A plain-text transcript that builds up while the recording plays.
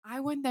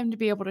want them to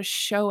be able to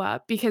show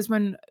up because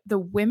when the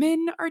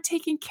women are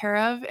taken care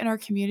of in our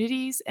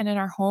communities and in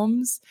our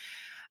homes,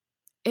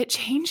 it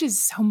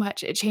changes so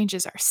much. It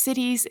changes our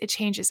cities, it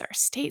changes our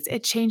states,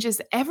 it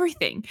changes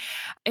everything.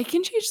 It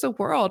can change the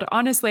world.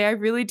 Honestly, I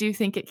really do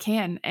think it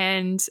can.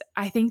 And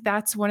I think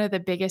that's one of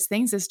the biggest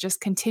things is just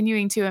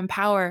continuing to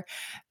empower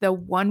the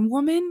one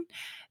woman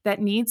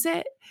that needs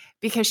it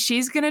because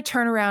she's going to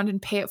turn around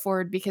and pay it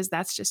forward because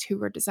that's just who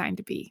we're designed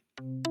to be.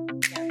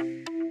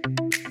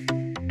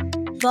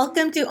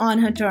 Welcome to On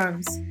Her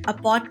Terms, a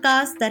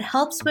podcast that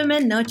helps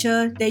women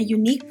nurture their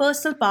unique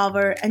personal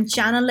power and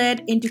channel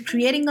it into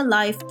creating a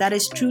life that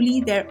is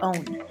truly their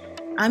own.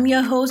 I'm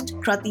your host,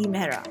 Krati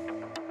Mehra.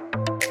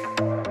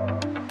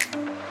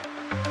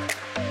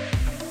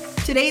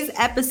 Today's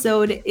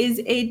episode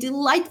is a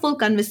delightful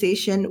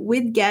conversation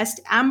with guest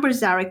Amber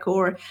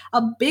Zaricor,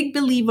 a big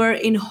believer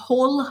in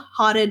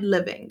wholehearted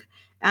living.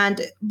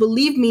 And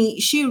believe me,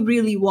 she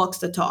really walks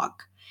the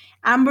talk.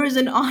 Amber is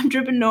an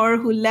entrepreneur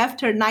who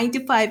left her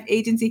 9-to-5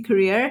 agency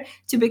career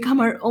to become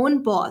her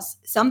own boss,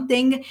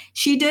 something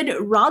she did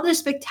rather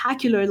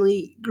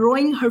spectacularly,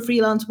 growing her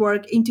freelance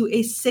work into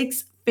a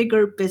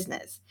 6-figure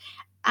business.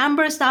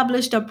 Amber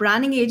established a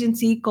branding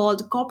agency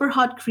called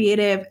Copperheart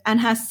Creative and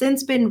has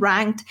since been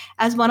ranked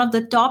as one of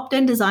the top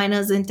 10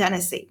 designers in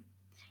Tennessee.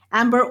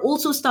 Amber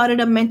also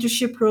started a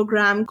mentorship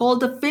program called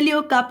the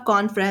Filio Cup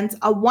Conference,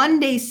 a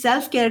one-day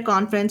self-care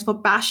conference for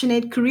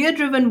passionate,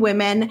 career-driven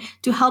women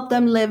to help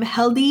them live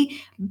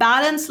healthy,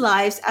 balanced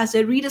lives as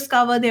they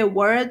rediscover their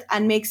worth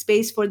and make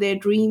space for their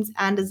dreams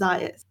and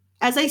desires.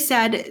 As I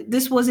said,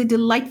 this was a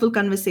delightful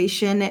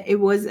conversation. It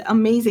was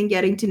amazing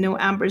getting to know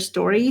Amber's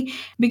story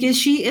because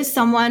she is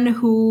someone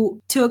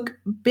who took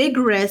big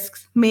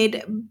risks,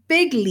 made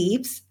big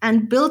leaps,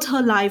 and built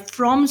her life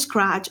from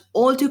scratch,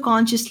 all to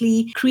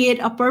consciously create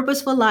a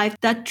purposeful life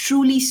that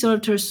truly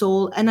served her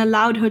soul and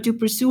allowed her to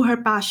pursue her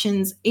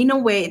passions in a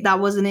way that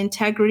was in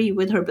integrity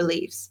with her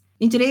beliefs.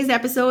 In today's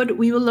episode,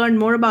 we will learn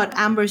more about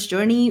Amber's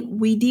journey.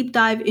 We deep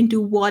dive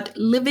into what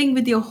living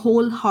with your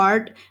whole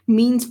heart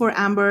means for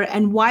Amber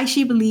and why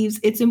she believes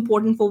it's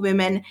important for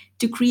women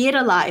to create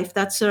a life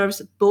that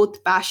serves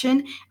both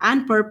passion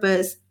and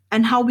purpose,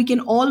 and how we can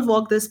all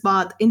walk this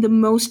path in the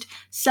most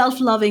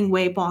self-loving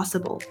way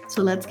possible.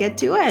 So let's get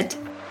to it.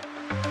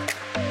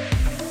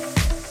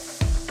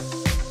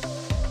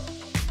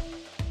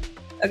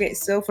 Okay,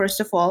 so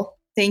first of all,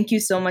 thank you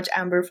so much,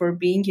 Amber, for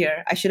being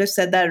here. I should have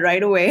said that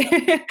right away,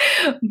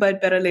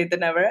 but better late than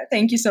never.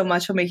 Thank you so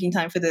much for making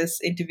time for this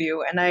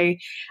interview. And I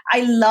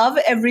love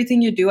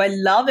everything you do. I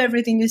love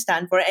everything you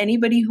stand for.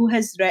 Anybody who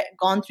has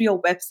gone through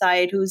your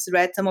website, who's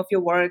read some of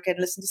your work and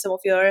listened to some of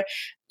your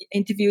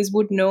interviews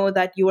would know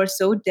that you are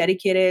so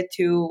dedicated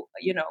to,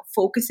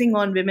 focusing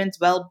on women's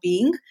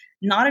well-being.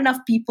 Not enough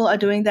people are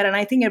doing that. And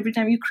I think every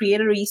time you create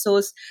a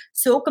resource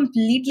so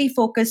completely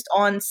focused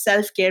on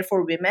self-care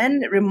for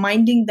women,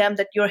 reminding them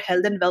that your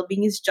health and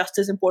well-being is just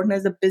as important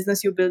as the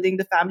business you're building,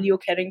 the family you're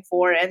caring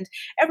for, and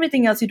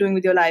everything else you're doing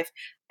with your life,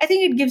 I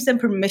think it gives them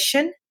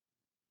permission.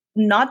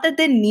 Not that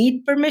they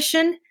need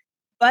permission,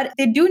 but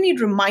they do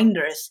need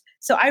reminders.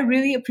 So I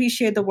really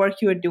appreciate the work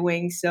you are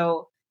doing.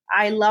 So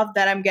I love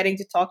that I'm getting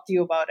to talk to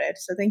you about it.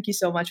 So thank you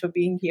so much for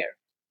being here.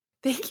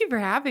 Thank you for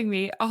having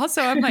me.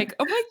 Also, I'm like,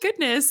 oh my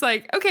goodness,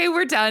 okay,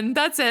 we're done.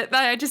 That's it.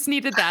 I just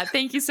needed that.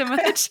 Thank you so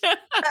much.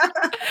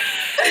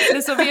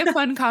 This will be a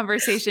fun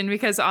conversation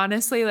because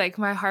honestly,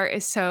 my heart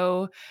is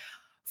so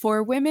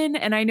for women.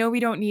 And I know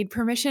we don't need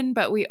permission,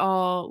 but we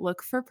all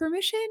look for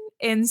permission.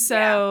 And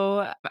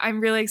so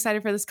I'm really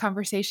excited for this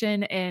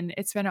conversation. And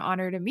it's been an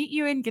honor to meet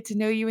you and get to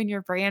know you and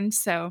your brand.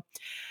 So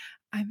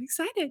I'm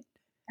excited.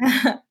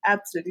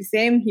 Absolutely.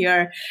 Same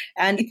here.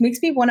 And it makes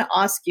me want to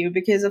ask you,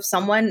 because of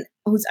someone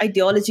whose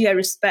ideology I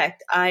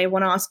respect, I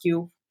want to ask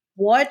you,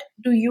 what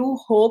do you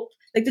hope,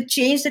 the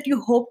change that you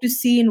hope to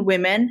see in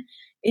women,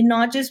 in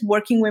not just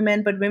working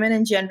women, but women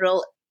in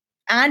general,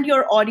 and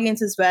your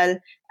audience as well?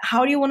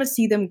 How do you want to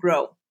see them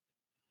grow?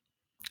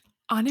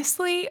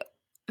 Honestly,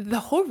 the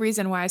whole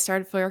reason why I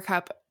started Flare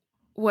Cup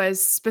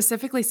was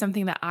specifically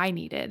something that I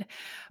needed.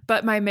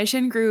 But my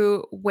mission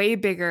grew way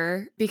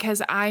bigger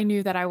because I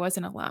knew that I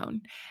wasn't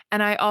alone.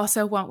 And I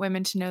also want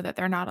women to know that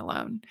they're not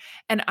alone.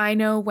 And I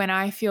know when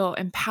I feel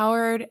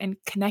empowered and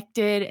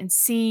connected and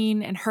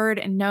seen and heard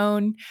and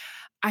known,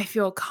 I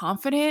feel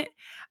confident.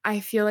 I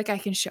feel like I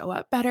can show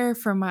up better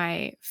for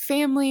my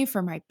family,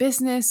 for my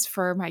business,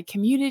 for my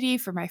community,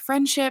 for my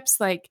friendships.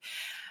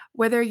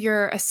 Whether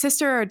you're a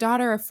sister, a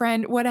daughter, a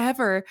friend,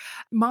 whatever,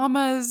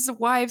 mamas,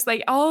 wives,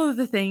 all of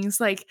the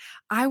things,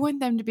 I want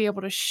them to be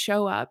able to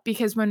show up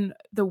because when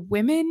the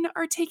women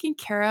are taken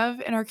care of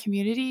in our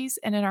communities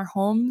and in our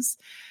homes,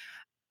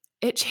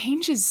 it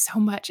changes so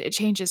much. It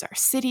changes our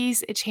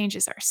cities, it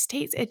changes our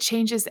states, it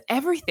changes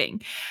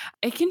everything.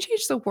 It can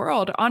change the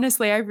world.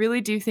 Honestly, I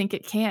really do think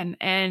it can.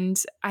 And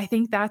I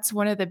think that's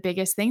one of the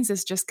biggest things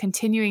is just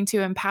continuing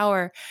to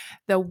empower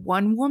the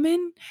one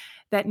woman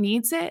that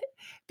needs it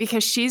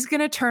because she's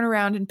going to turn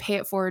around and pay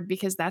it forward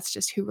because that's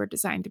just who we're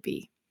designed to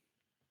be.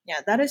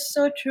 Yeah, that is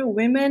so true.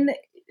 Women,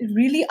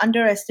 really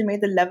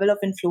underestimate the level of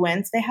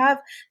influence they have.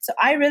 So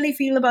I really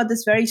feel about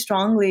this very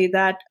strongly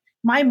that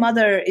my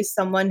mother is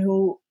someone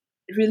who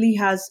really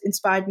has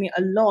inspired me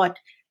a lot.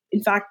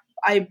 In fact,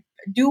 I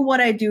do what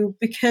I do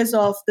because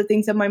of the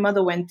things that my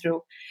mother went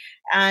through.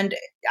 And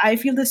I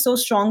feel this so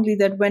strongly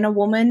that when a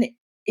woman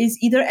is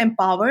either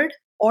empowered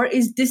or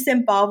is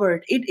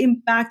disempowered, it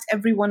impacts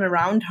everyone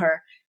around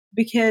her.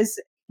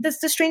 Because that's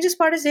the strangest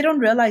part is they don't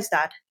realize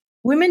that.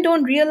 Women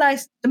don't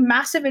realize the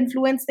massive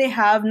influence they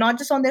have, not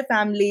just on their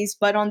families,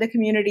 but on their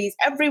communities,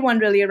 everyone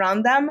really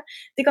around them.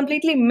 They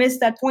completely miss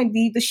that point,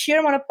 the sheer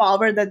amount of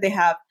power that they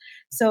have.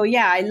 So,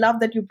 yeah, I love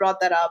that you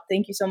brought that up.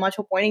 Thank you so much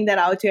for pointing that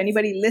out to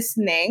anybody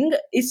listening.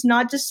 It's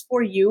not just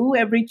for you.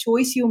 Every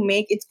choice you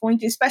make, it's going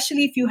to,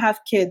 especially if you have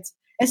kids,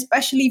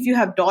 especially if you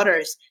have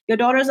daughters. Your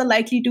daughters are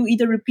likely to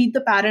either repeat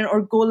the pattern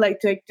or go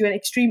like to an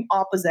extreme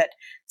opposite.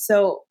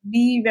 So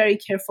be very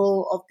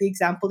careful of the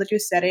example that you're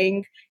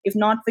setting, if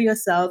not for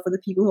yourself, for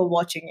the people who are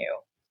watching you.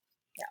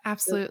 Yeah. So,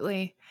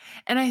 Absolutely.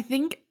 And I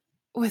think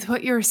with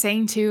what you were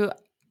saying too,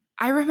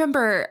 I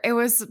remember it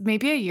was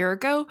maybe a year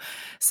ago,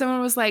 someone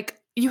was like,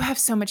 "You have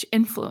so much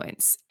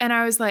influence." And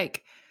I was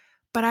like,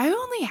 "But I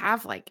only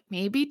have like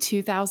maybe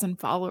 2,000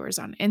 followers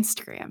on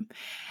Instagram."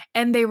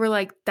 And they were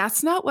like,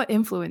 "That's not what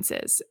influence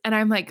is." And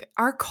I'm like,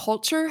 our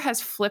culture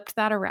has flipped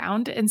that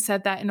around and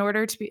said that in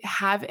order to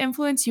have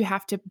influence, you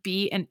have to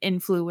be an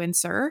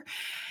influencer.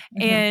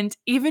 mhm. And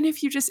even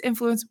if you just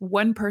influence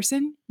one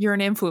person, you're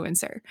an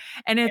influencer.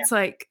 And Yeah. it's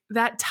like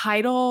that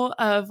title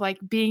of like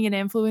being an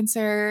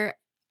influencer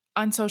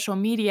on social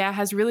media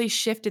has really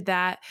shifted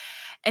that.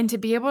 And to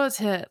be able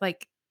to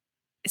like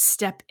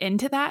step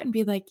into that and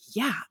be like,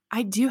 yeah,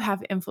 I do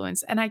have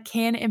influence and I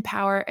can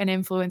empower and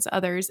influence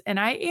others and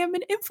I am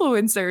an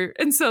influencer.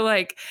 And so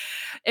like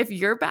if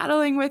you're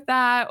battling with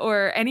that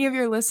or any of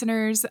your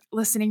listeners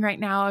listening right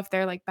now if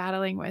they're like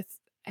battling with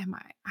I'm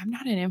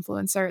not an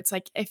influencer. It's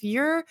like if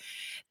you're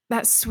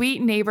that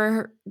sweet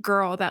neighbor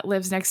girl that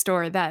lives next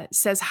door that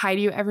says hi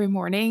to you every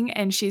morning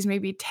and she's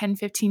maybe 10,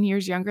 15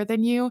 years younger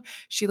than you,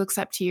 she looks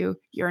up to you,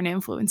 you're an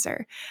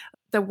influencer.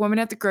 The woman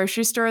at the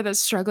grocery store that's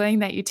struggling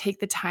that you take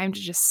the time to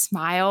just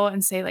smile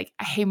and say like,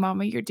 "Hey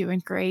mama, you're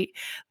doing great.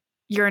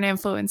 You're an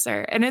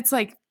influencer." And it's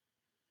like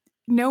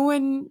no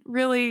one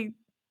really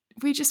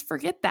we just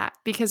forget that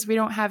because we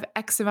don't have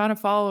X amount of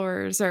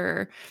followers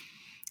or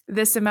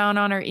this amount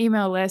on our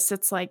email list.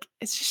 It's like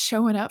it's just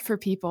showing up for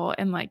people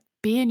and like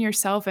being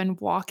yourself and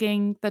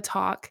walking the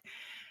talk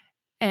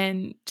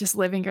and just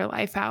living your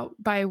life out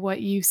by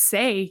what you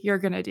say you're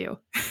going to do.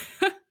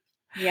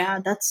 Yeah,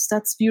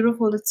 that's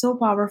beautiful. It's so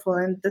powerful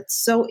and that's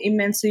so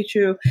immensely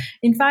true.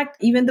 In fact,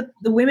 even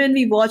the women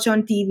we watch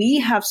on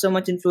TV have so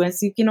much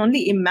influence. You can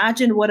only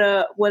imagine what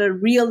a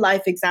real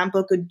life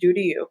example could do to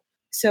you.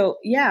 So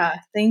yeah,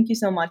 thank you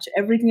so much.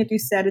 Everything that you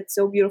said, it's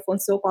so beautiful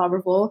and so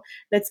powerful.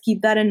 Let's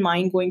keep that in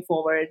mind going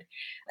forward.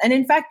 And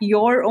in fact,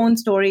 your own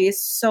story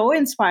is so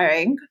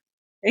inspiring.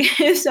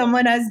 If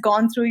someone has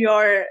gone through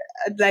your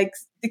like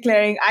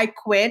declaring I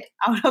quit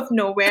out of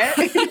nowhere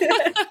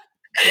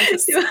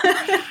Yes.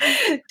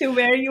 to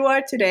where you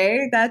are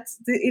today,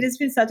 it has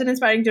been such an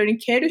inspiring journey.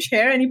 Care to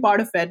share any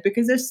part of it,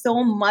 because there's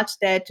so much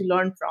there to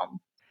learn from.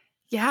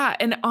 Yeah,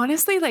 and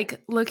honestly,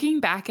 like, looking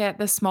back at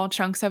the small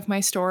chunks of my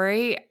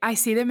story, I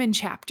see them in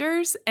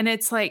chapters, and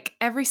it's like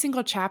every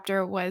single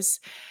chapter was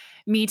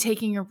me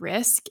taking a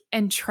risk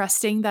and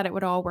trusting that it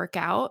would all work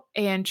out,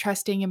 and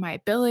trusting in my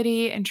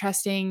ability, and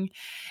trusting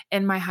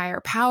in my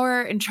higher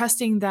power, and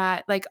trusting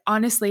that, like,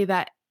 honestly,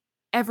 that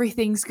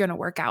everything's gonna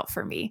work out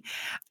for me.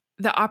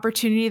 The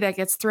opportunity that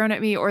gets thrown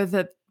at me or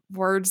the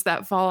words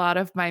that fall out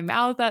of my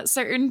mouth at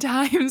certain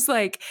times,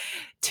 like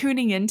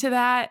tuning into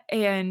that.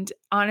 And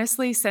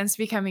honestly, since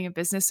becoming a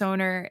business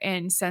owner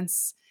and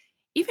since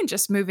even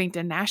just moving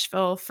to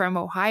Nashville from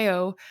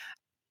Ohio,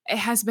 it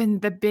has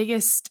been the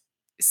biggest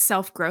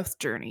self growth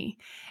journey.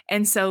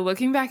 And so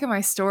looking back at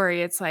my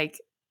story, it's like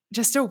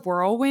just a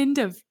whirlwind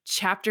of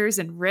chapters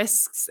and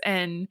risks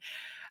and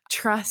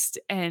trust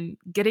and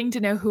getting to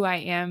know who I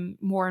am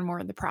more and more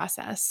in the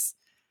process.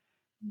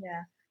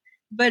 Yeah.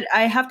 But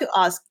I have to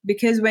ask,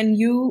 because when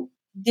you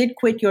did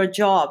quit your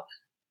job,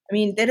 I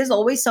mean, there is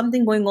always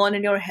something going on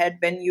in your head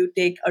when you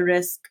take a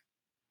risk.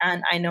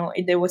 And I know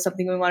there was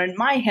something going on in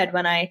my head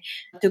when I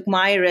took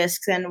my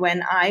risks and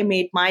when I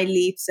made my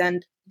leaps,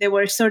 and there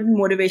were certain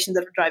motivations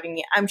that were driving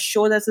me. I'm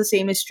sure that's the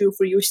same is true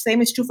for you.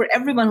 Same is true for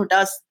everyone who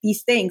does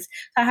these things.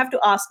 I have to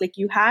ask, like,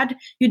 you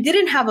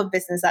didn't have a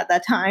business at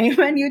that time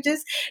and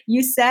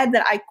you said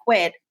that I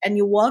quit and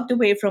you walked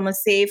away from a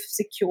safe,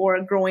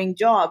 secure, growing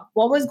job.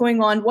 What was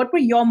going on? What were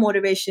your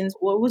motivations?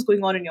 What was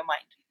going on in your mind?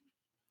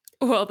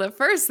 Well, the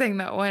first thing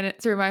that went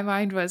through my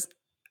mind was,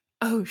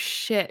 "Oh,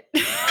 shit."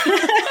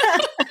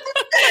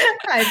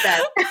 I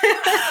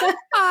bet.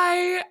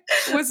 I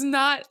was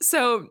not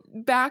so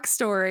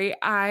backstory,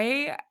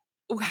 I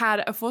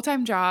had a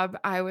full-time job.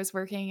 I was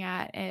working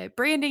at a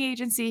branding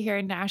agency here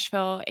in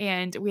Nashville,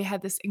 and we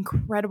had this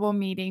incredible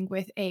meeting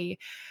with a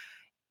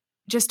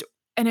just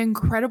an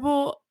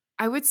incredible,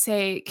 I would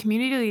say,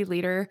 community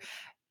leader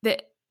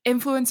that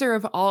influencer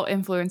of all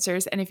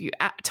influencers. And if you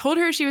told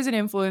her she was an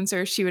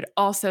influencer, she would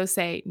also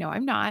say, no,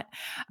 I'm not.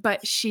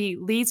 But she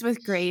leads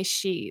with grace.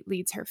 She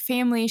leads her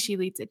family. She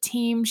leads a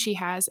team. She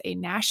has a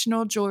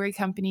national jewelry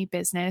company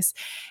business.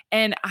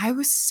 And I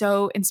was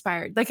so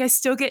inspired. Like, I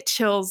still get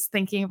chills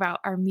thinking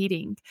about our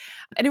meeting.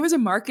 And it was a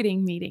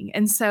marketing meeting.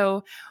 And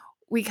so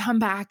we come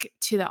back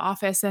to the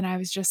office, and I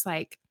was just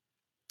like,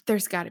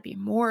 there's got to be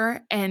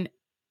more. And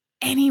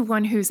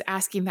anyone who's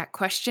asking that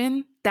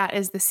question, that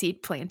is the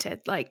seed planted.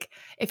 Like,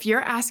 if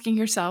you're asking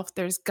yourself,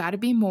 there's got to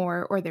be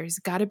more, or there's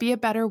got to be a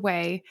better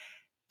way,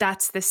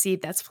 that's the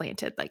seed that's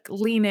planted. Like,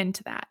 lean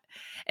into that.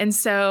 And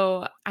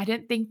so I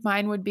didn't think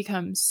mine would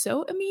become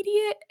so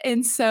immediate.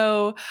 And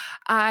so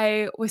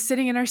I was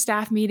sitting in our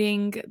staff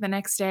meeting the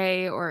next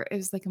day, or it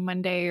was like a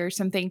Monday or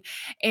something.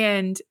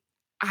 And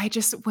I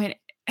just went,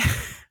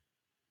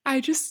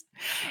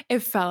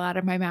 it fell out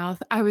of my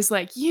mouth. I was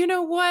like, you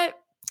know what?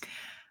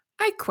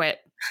 I quit.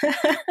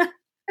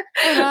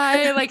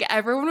 And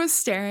everyone was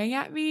staring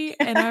at me,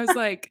 and I was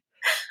like,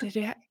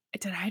 did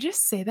I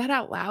just say that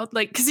out loud?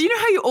 Like, because you know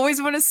how you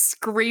always want to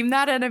scream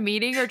that in a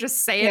meeting or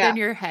just say it Yeah. in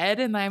your head.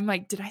 And I'm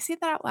like, did I say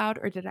that out loud,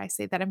 or did I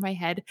say that in my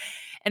head?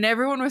 And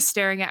everyone was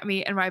staring at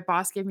me, and my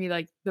boss gave me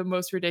like the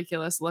most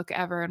ridiculous look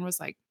ever and was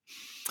like,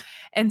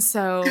 and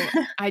so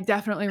I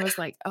definitely was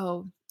like,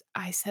 oh,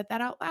 I said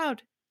that out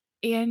loud.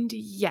 And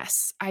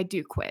yes, I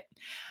do quit.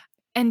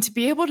 And to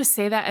be able to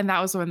say that, and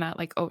that was when that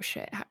like, oh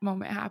shit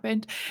moment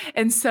happened.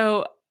 And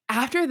so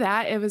after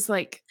that, it was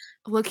like,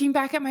 looking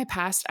back at my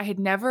past, I had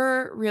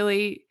never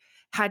really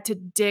had to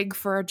dig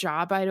for a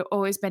job. I'd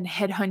always been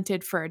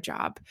headhunted for a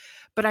job,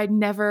 but I'd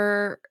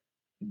never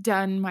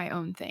done my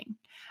own thing.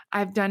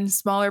 I've done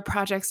smaller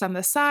projects on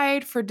the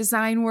side for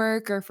design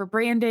work or for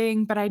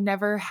branding, but I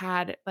never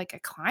had like a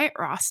client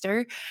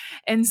roster.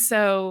 And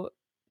so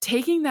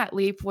taking that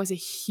leap was a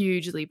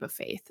huge leap of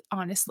faith,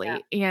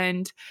 honestly.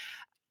 And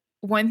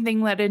one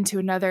thing led into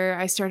another.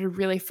 I started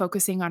really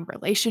focusing on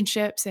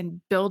relationships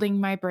and building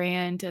my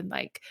brand and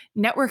like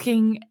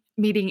networking,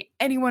 meeting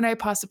anyone I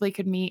possibly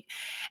could meet.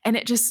 And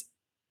it just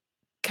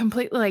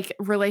completely, like,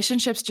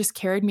 relationships just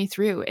carried me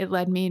through. It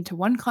led me into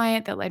one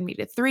client that led me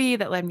to three,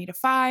 that led me to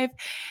five.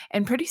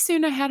 And pretty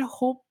soon I had a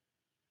whole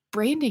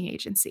branding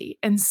agency.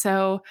 And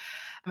so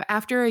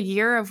after a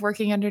year of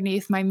working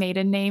underneath my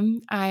maiden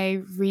name,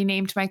 I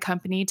renamed my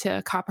company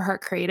to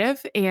Copperheart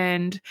Creative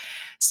and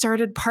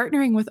started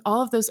partnering with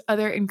all of those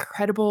other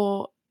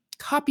incredible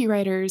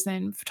copywriters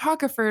and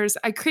photographers.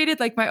 I created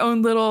like my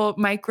own little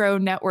micro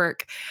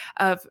network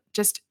of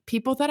just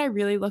people that I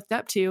really looked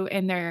up to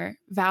and their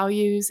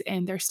values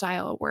and their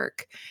style of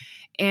work.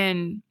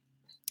 And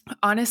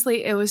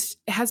honestly, it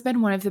has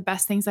been one of the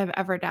best things I've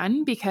ever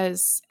done,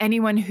 because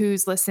anyone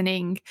who's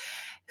listening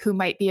who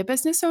might be a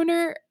business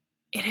owner,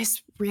 it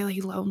is really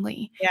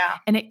lonely. Yeah.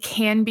 And it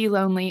can be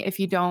lonely if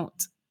you don't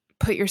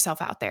put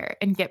yourself out there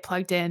and get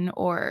plugged in,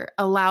 or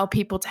allow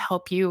people to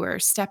help you, or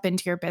step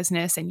into your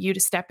business and you to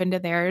step into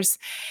theirs.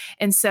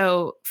 And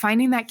so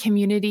finding that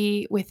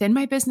community within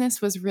my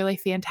business was really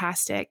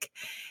fantastic.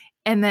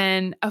 And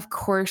then, of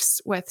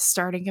course, with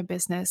starting a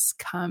business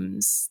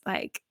comes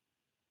like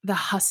the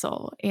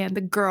hustle and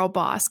the girl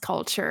boss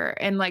culture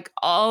and like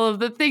all of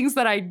the things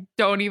that I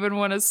don't even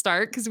want to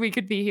start, because we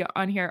could be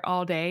on here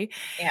all day.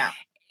 Yeah.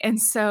 And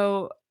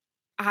so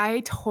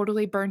I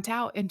totally burnt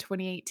out in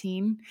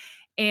 2018.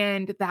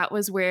 And that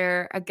was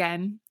where,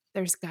 again,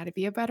 there's got to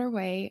be a better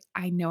way.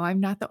 I know I'm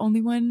not the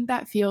only one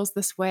that feels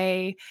this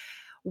way.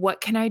 What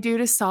can I do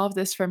to solve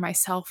this for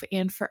myself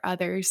and for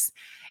others?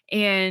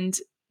 And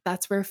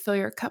that's where Fill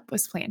Your Cup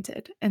was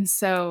planted. And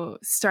so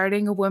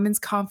starting a women's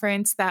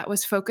conference that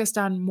was focused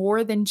on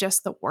more than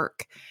just the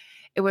work.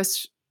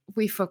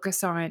 We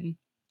focus on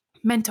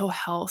mental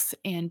health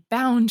and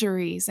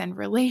boundaries and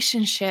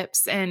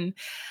relationships and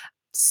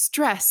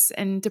stress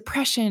and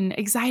depression,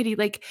 anxiety,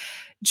 like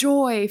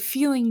joy,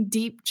 feeling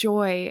deep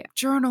joy,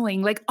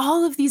 journaling, like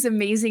all of these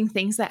amazing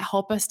things that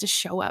help us to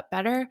show up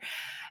better,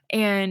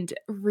 and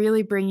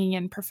really bringing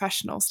in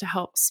professionals to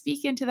help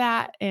speak into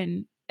that.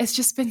 And it's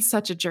just been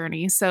such a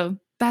journey. So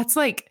that's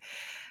like,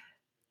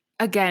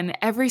 again,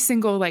 every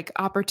single like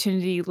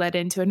opportunity led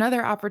into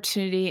another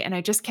opportunity. And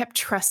I just kept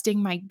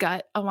trusting my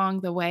gut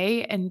along the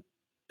way and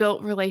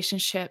built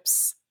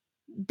relationships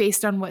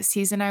based on what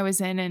season I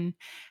was in and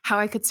how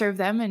I could serve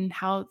them and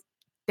how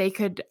they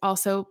could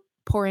also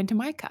pour into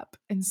my cup.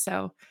 And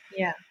so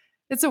Yeah.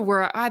 it's a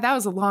word. That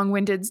was a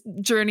long-winded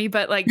journey,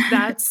 but like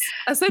that's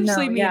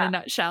essentially No, me in yeah. a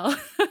nutshell.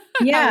 How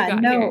we Yeah,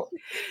 got here. no.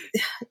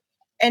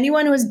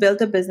 Anyone who has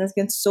built a business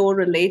can so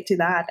relate to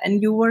that.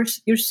 And you're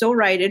so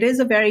right. It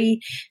is a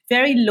very,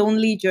 very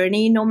lonely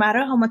journey, no matter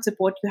how much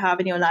support you have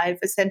in your life.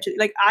 Essentially,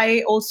 like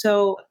I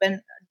also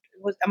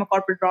I'm a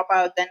corporate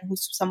dropout, then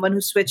who's someone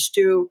who switched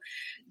to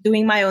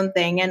doing my own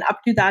thing. And up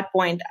to that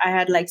point, I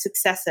had like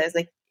successes.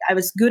 Like I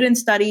was good in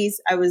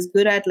studies, I was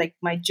good at like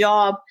my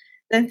job.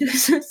 Then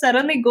to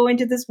suddenly go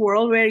into this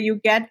world where you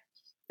get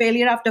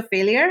failure after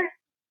failure,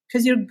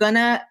 because you're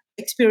gonna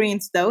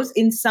experience those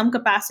in some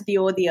capacity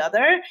or the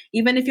other.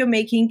 Even if you're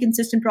making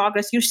consistent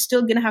progress, you're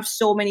still going to have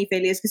so many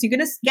failures because you're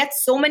going to get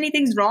so many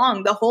things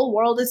wrong. The whole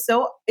world is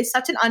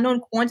such an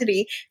unknown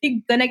quantity.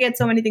 You're going to get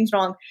so many things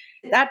wrong.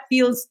 That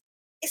feels,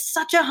 it's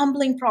such a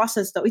humbling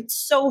process though. It's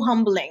so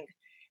humbling.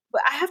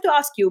 But I have to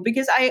ask you,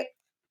 because I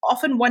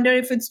often wonder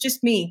if it's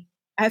just me.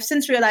 I have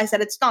since realized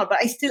that it's not, but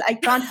I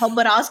can't help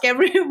but ask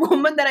every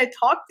woman that I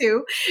talk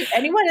to,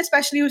 anyone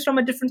especially who's from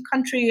a different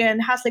country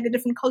and has like a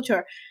different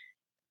culture.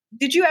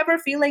 Did you ever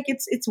feel like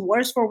it's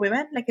worse for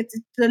women? Like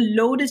the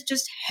load is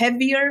just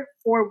heavier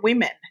for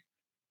women.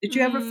 Did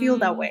you ever feel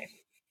that way?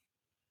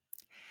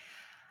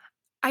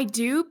 I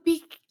do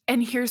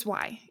and here's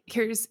why.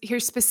 Here's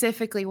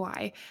specifically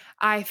why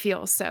I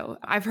feel so.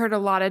 I've heard a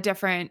lot of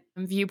different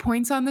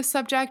viewpoints on this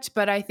subject,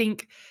 but I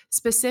think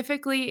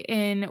specifically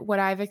in what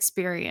I've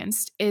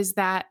experienced is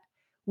that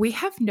we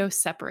have no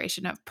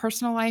separation of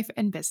personal life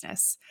and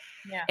business.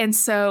 Yeah. And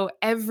so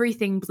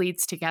everything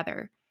bleeds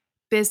together.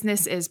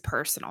 Business is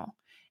personal.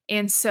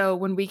 And so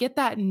when we get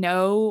that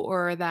no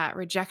or that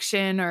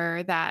rejection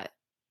or that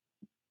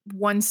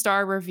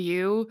 1-star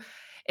review,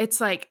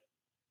 it's like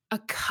a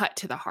cut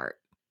to the heart.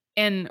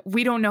 And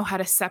we don't know how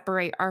to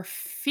separate our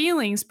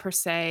feelings per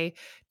se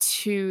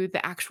to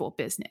the actual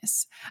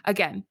business.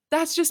 Again,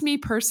 that's just me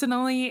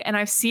personally. And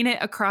I've seen it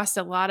across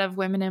a lot of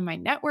women in my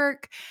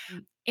network.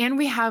 And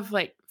we have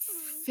like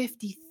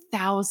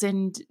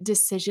 50,000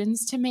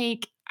 decisions to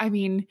make. I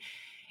mean,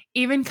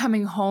 even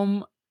coming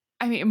home,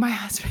 I mean, my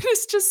husband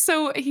is just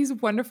he's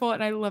wonderful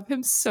and I love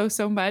him so,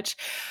 so much.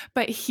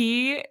 But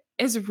he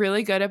is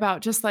really good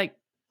about just like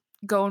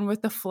going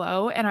with the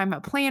flow. And I'm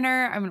a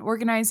planner, I'm an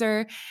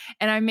organizer,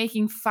 and I'm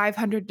making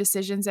 500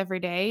 decisions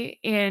every day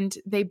and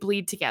they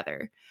bleed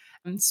together.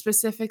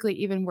 Specifically,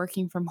 even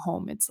working from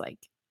home, it's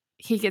like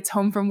he gets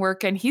home from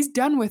work and he's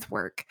done with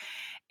work.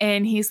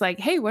 And he's like,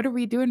 hey, what are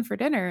we doing for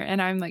dinner?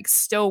 And I'm like,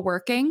 still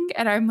working.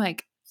 And I'm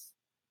like,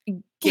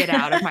 get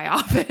out of my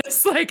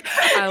office. Like,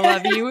 I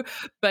love you,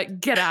 but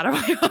get out of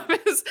my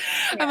office.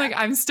 Yeah. I'm like,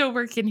 I'm still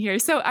working here.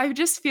 So I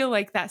just feel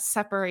like that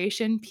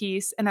separation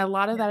piece, and a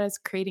lot of that is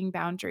creating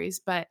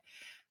boundaries. But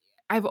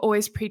I've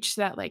always preached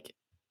that like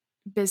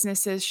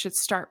businesses should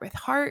start with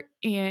heart,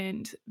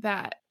 and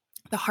that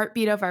the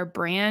heartbeat of our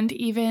brand,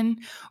 even,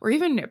 or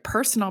even a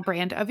personal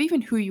brand of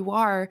even who you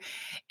are,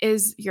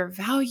 is your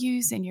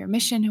values and your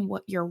mission and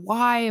what your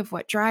why of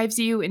what drives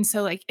you. And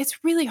so like,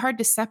 it's really hard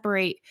to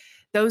separate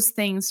those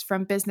things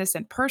from business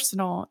and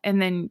personal.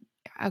 And then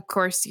of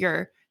course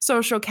your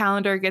social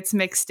calendar gets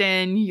mixed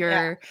in,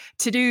 your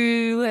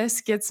to-do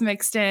list gets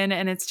mixed in,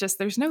 and it's just,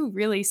 there's no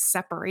really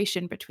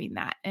separation between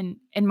that in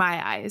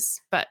my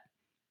eyes. But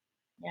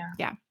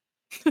yeah.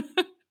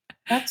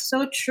 That's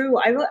so true.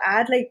 I will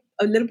add like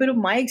a little bit of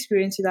my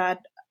experience to that.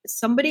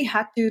 Somebody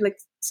had to like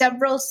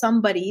several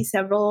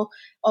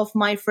of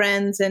my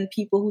friends and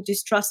people who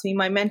just trust me,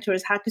 my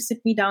mentors, had to sit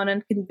me down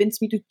and convince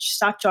me to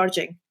start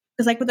charging.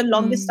 Because like for the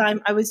longest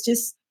time, I was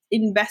just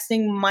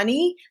investing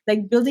money,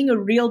 like building a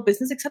real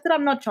business, except that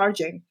I'm not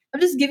charging. I'm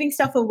just giving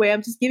stuff away.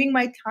 I'm just giving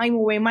my time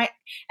away.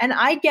 And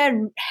I get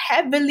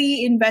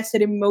heavily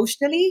invested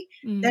emotionally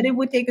that it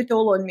would take a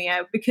toll on me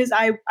because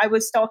I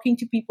was talking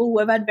to people who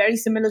have had very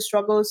similar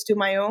struggles to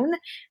my own.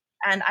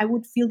 And I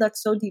would feel that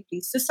so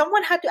deeply. So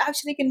someone had to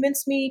actually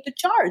convince me to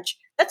charge.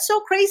 That's so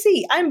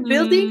crazy. I'm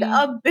building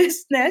a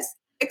business,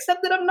 except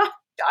that I'm not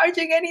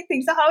charging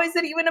anything. So how is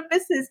it even a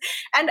business?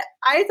 And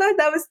I thought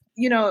that was,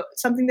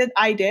 something that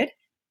I did.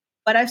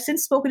 But I've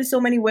since spoken to so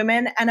many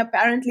women, and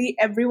apparently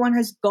everyone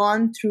has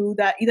gone through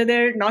that. Either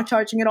they're not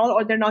charging at all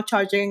or they're not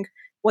charging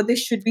what they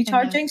should be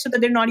charging, so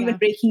that they're not even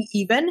breaking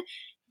even.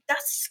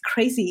 That's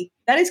crazy.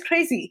 That is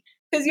crazy.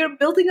 Because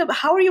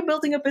how are you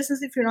building a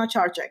business if you're not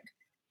charging?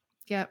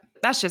 Yep.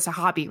 That's just a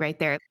hobby right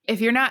there.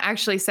 If you're not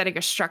actually setting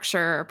a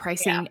structure or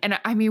pricing, and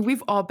I mean,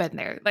 we've all been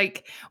there.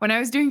 Like when I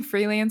was doing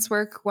freelance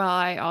work while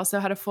I also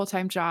had a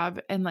full-time job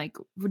and like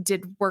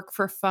did work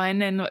for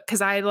fun, and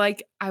because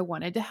I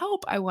wanted to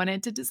help, I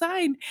wanted to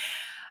design.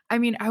 I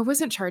mean, I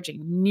wasn't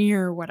charging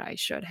near what I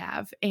should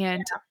have.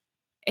 And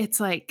it's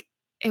like,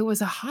 it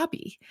was a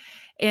hobby.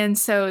 And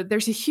so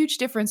there's a huge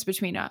difference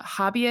between a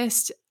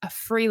hobbyist, a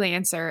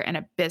freelancer, and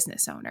a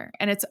business owner.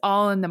 And it's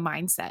all in the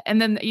mindset.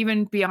 And then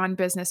even beyond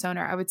business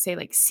owner, I would say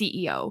like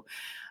CEO.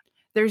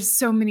 There's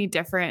so many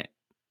different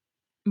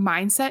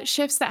mindset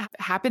shifts that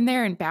happen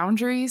there and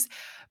boundaries.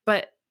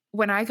 But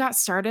when I got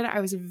started, I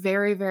was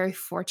very, very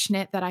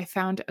fortunate that I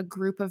found a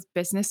group of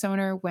business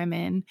owner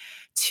women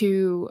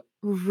to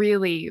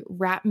really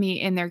wrap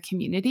me in their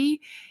community.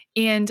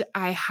 And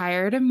I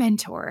hired a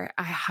mentor,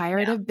 I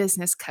hired a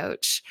business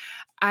coach,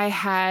 I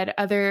had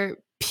other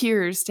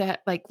peers to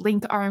like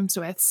link arms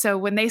with. So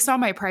when they saw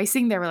my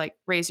pricing, they were like,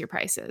 raise your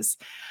prices.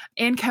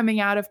 And coming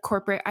out of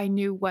corporate, I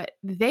knew what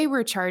they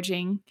were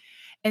charging.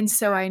 And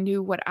so I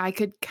knew what I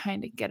could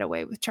kind of get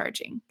away with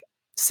charging.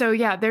 So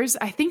yeah,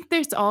 I think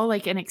there's all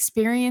like an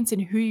experience in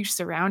who you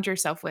surround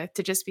yourself with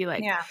to just be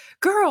like,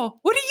 girl,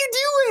 what are you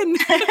doing?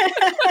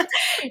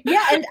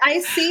 Yeah. And I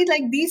see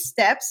like these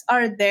steps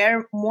are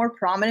there more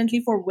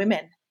prominently for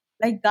women.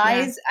 Like Yeah.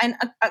 guys, and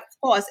of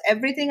course,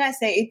 everything I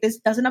say, this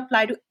doesn't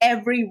apply to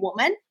every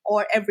woman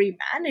or every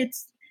man.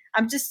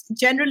 I'm just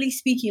generally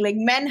speaking, like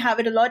men have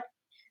it a lot,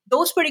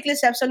 those particular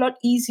steps are a lot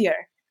easier.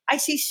 I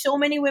see so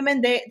many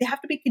women, they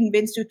have to be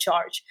convinced to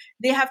charge.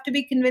 They have to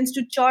be convinced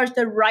to charge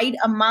the right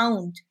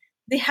amount.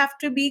 They have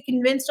to be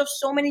convinced of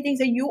so many things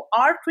that you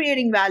are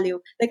creating value.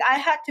 Like I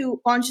had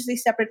to consciously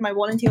separate my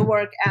volunteer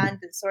work and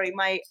sorry,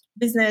 my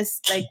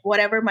business, like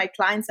whatever my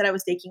clients that I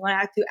was taking on, I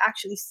had to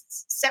actually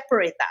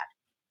separate that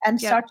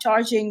and Yep. start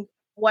charging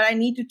what I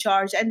need to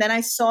charge. And then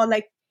I saw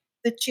like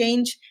the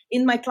change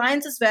in my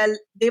clients as well.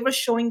 They were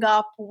showing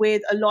up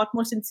with a lot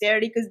more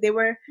sincerity because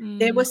there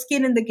Mm, was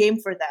skin in the game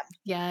for them.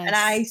 And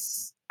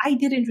yes. I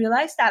didn't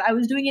realize that I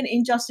was doing an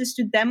injustice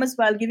to them as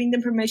well, giving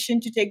them permission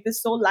to take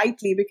this so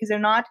lightly because they're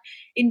not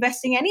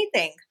investing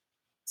anything.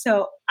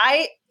 So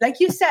I, like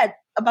you said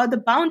about the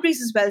boundaries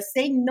as well,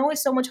 saying no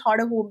is so much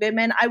harder for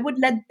women. I would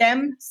let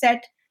them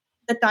set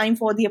the time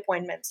for the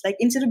appointments. Like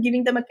instead of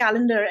giving them a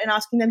calendar and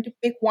asking them to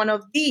pick one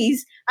of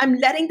these, I'm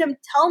letting them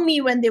tell me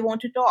when they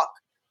want to talk.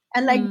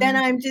 And like then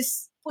Mm, I'm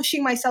just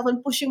pushing myself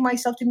and pushing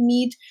myself to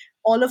meet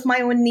all of my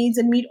own needs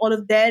and meet all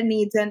of their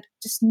needs and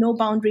just no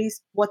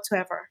boundaries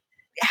whatsoever.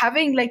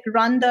 Having like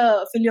run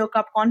the Fill Your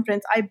Cup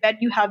conference, I bet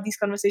you have these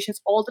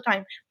conversations all the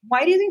time.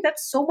 Why do you think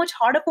that's so much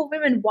harder for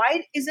women?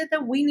 Why is it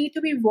that we need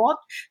to be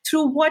walked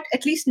through what,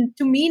 at least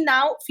to me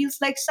now, feels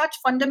like such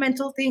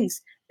fundamental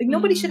things? Like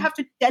nobody should mm, have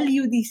to tell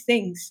you these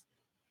things.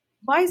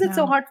 Why is it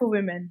so no. hard for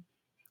women?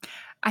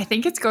 I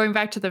think it's going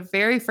back to the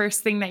very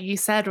first thing that you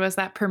said was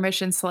that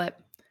permission slip.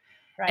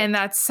 Right. And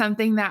that's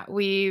something that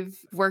we've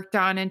worked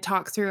on and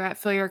talked through at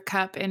Fill Your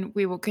Cup, and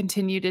we will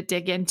continue to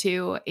dig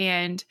into.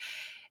 And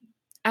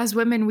as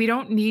women, we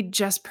don't need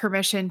just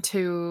permission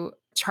to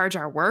charge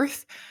our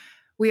worth.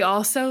 We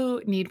also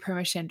need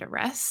permission to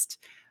rest.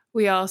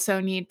 We also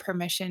need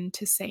permission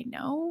to say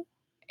no.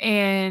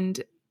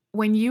 And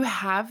when you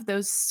have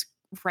those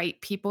right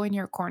people in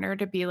your corner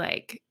to be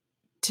like,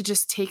 to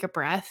just take a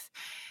breath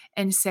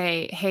and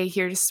say, hey,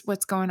 here's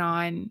what's going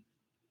on.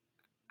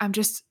 I'm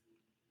just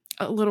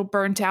a little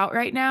burnt out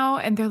right now.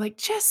 And they're like,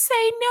 just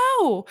say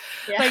no.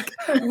 Yeah. Like,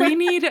 we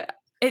need,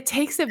 it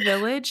takes a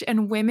village,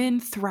 and women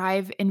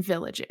thrive in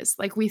villages.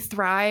 Like, we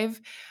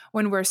thrive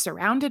when we're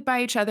surrounded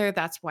by each other.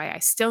 That's why I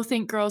still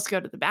think girls go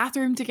to the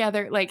bathroom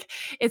together. Like,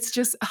 it's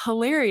just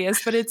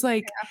hilarious, but it's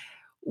like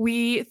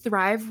we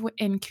thrive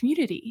in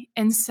community.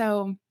 And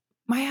so,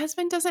 my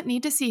husband doesn't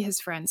need to see his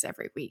friends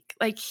every week.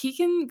 Like, he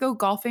can go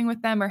golfing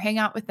with them or hang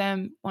out with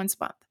them once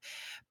a month.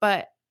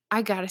 But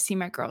I got to see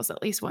my girls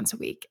at least once a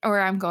week or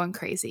I'm going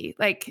crazy.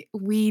 Like,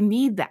 we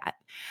need that.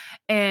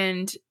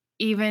 And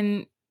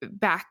even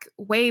back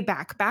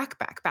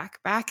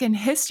in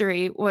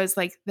history was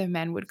like the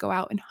men would go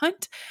out and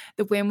hunt,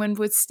 the women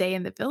would stay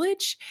in the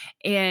village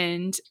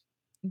and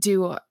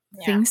do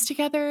Yeah. things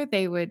together.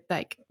 They would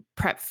like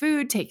prep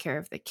food, take care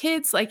of the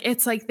kids. Like,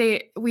 it's like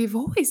we've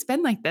always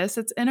been like this.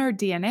 It's in our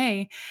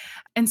DNA.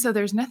 And so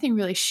there's nothing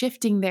really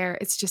shifting there.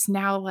 It's just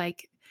now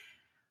like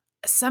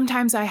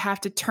sometimes I have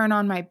to turn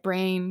on my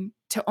brain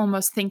to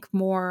almost think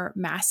more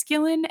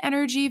masculine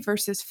energy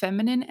versus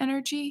feminine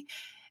energy.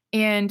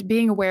 And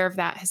being aware of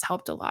that has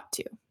helped a lot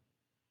too.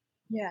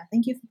 Yeah,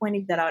 thank you for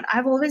pointing that out.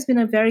 I've always been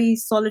a very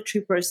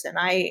solitary person.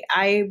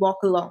 I walk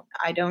alone.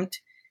 I don't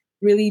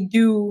really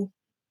do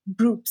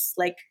groups.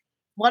 Like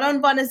one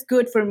on one is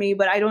good for me,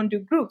 but I don't do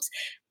groups.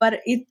 But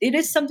it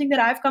is something that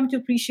I've come to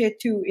appreciate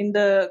too in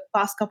the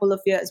past couple of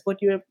years. What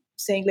you're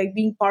saying, like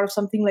being part of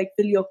something like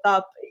Fill Your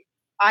Cup,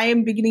 I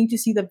am beginning to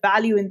see the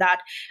value in that.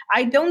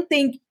 I don't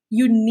think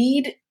you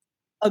need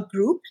a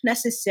group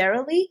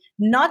necessarily.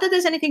 Not that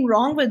there's anything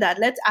wrong with that.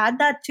 Let's add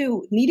that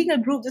too. Needing a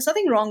group, there's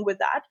nothing wrong with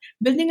that.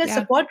 Building a Yeah.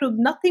 support group,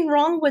 nothing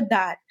wrong with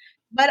that.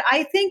 But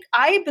I think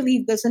I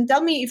believe this, and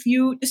tell me if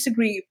you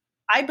disagree.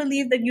 I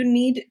believe that you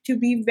need to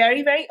be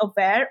very, very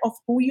aware of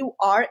who you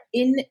are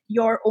in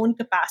your own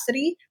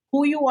capacity,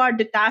 who you are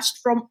detached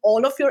from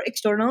all of your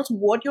externals,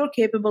 what you're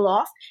capable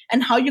of,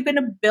 and how you're going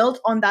to build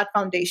on that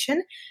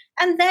foundation.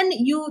 And then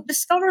you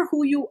discover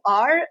who you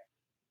are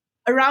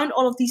around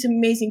all of these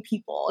amazing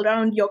people,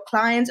 around your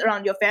clients,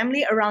 around your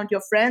family, around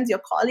your friends,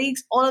 your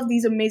colleagues, all of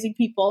these amazing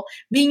people,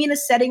 being in a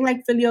setting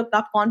like Fill Your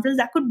Cup conference,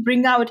 that could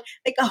bring out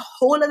like a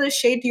whole other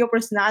shade to your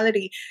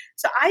personality.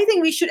 So I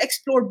think we should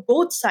explore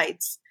both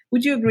sides.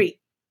 Would you agree?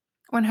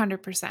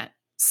 100%.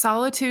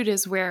 Solitude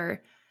is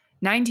where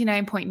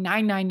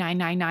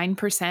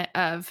 99.99999%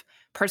 of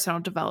personal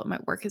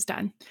development work is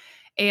done.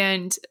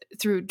 And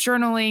through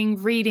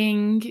journaling,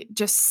 reading,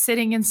 just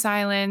sitting in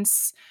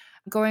silence,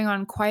 going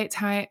on quiet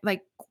time,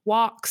 like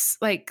walks,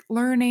 like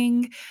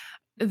learning,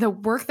 the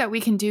work that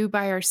we can do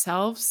by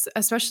ourselves,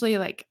 especially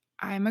like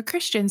I'm a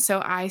Christian, so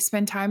I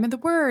spend time in the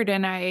word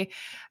and I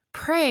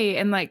pray.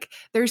 And like,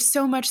 there's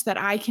so much that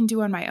I can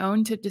do on my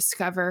own to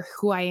discover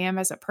who I am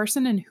as a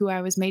person and who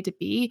I was made to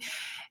be.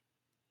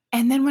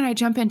 And then when I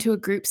jump into a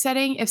group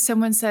setting, if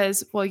someone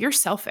says, well, you're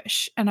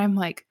selfish, and I'm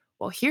like,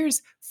 well,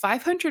 here's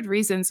 500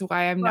 reasons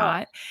why I'm Wow.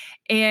 not.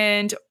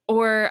 And,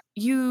 or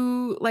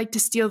you like to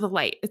steal the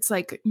light. It's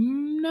like,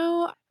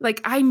 know.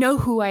 Like, I know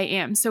who I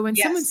am. So when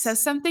someone Yes.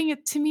 says something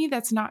to me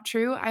that's not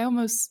true, I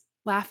almost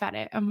laugh at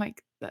it. I'm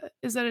like,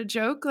 is that a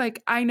joke?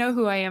 Like, I know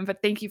who I am,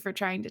 but thank you for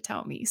trying to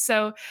tell me.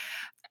 So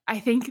I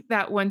think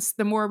that once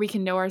the more we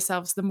can know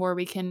ourselves, the more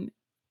we can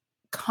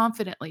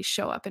confidently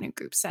show up in a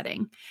group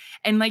setting.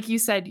 And like you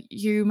said,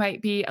 you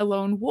might be a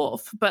lone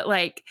wolf, but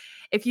like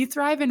if you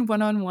thrive in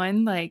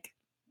one-on-one, like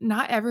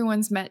not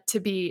everyone's meant to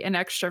be an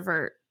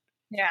extrovert.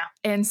 Yeah.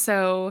 And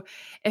so,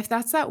 if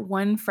that's that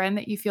one friend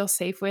that you feel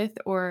safe with,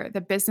 or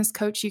the business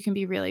coach you can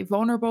be really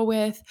vulnerable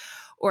with,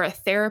 or a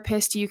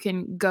therapist you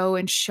can go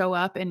and show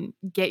up and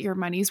get your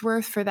money's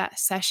worth for that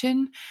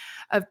session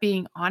of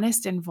being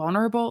honest and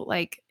vulnerable,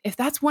 like if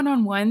that's one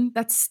on one,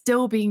 that's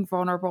still being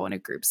vulnerable in a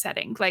group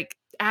setting. Like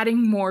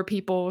adding more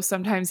people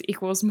sometimes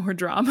equals more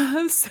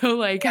drama. So,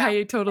 like, Yeah.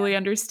 I totally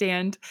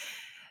understand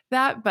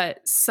that.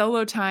 But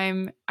solo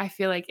time, I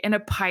feel like in a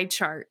pie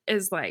chart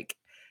is like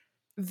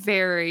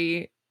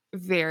very,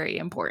 very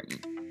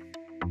important.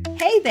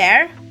 Hey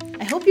there!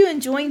 I hope you're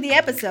enjoying the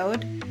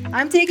episode.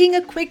 I'm taking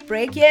a quick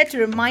break here to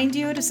remind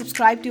you to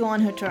subscribe to On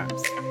Her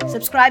Terms.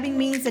 Subscribing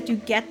means that you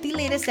get the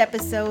latest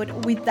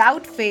episode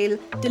without fail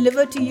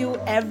delivered to you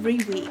every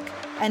week,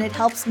 and it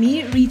helps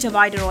me reach a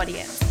wider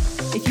audience.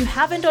 If you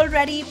haven't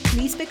already,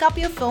 please pick up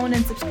your phone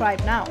and subscribe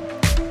now.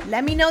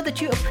 Let me know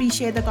that you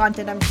appreciate the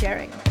content I'm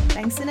sharing.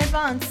 Thanks in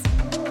advance.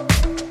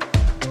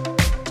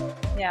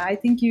 Yeah, I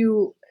think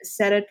you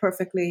said it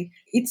perfectly.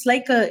 It's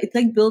like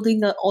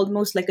building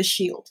almost like a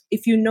shield.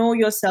 If you know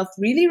yourself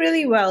really,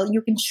 really well,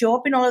 you can show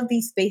up in all of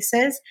these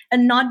spaces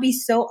and not be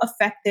so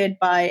affected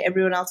by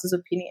everyone else's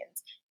opinions.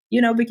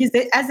 Because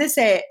as they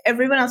say,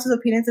 everyone else's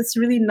opinions, it's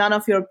really none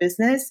of your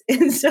business.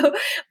 And so,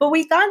 but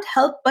we can't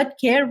help but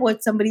care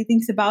what somebody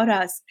thinks about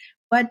us.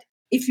 But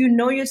if you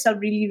know yourself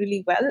really,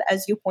 really well,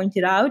 as you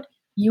pointed out,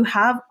 you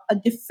have a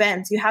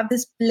defense. You have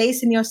this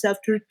place in yourself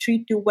to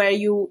retreat to where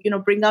you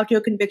bring out your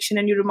conviction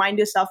and you remind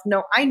yourself,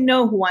 no, I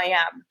know who I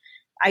am.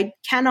 I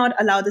cannot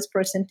allow this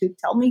person to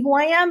tell me who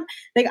I am.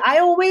 Like, I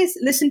always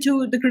listen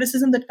to the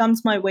criticism that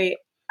comes my way.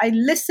 I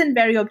listen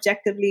very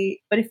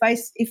objectively, but if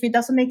it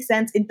doesn't make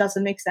sense, it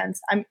doesn't make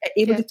sense. I'm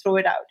able to throw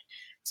it out.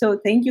 So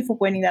thank you for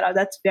pointing that out.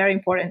 That's very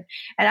important.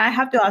 And I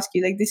have to ask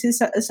you, like, this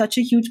is such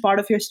a huge part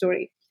of your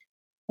story.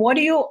 What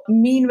do you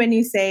mean when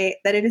you say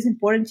that it is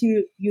important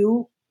to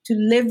you to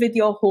live with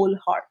your whole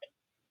heart?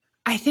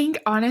 I think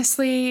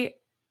honestly,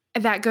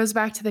 that goes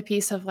back to the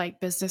piece of like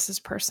business is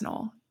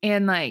personal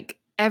and like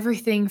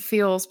everything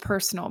feels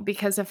personal,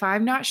 because if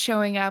I'm not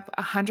showing up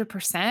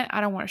 100%, I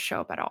don't want to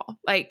show up at all.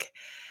 Like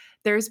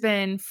there's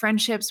been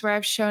friendships where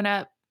I've shown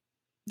up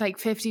like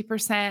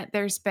 50%.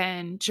 There's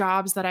been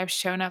jobs that I've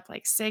shown up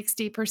like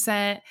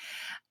 60%.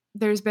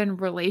 There's been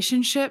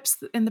relationships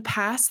in the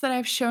past that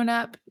I've shown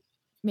up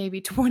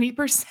maybe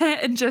 20%,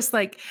 and just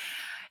like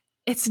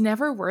it's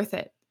never worth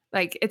it.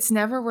 Like it's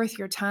never worth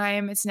your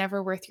time, it's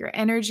never worth your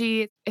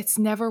energy. It's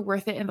never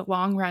worth it in the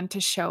long run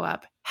to show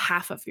up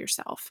half of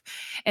yourself.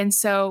 And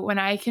so when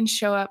I can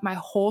show up my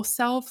whole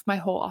self, my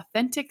whole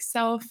authentic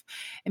self,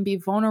 and be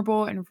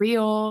vulnerable and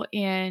real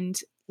and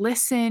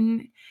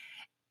listen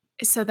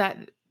so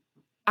that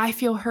I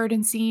feel heard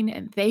and seen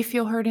and they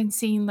feel heard and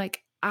seen,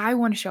 like I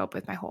want to show up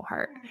with my whole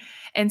heart.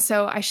 And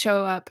so I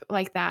show up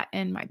like that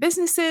in my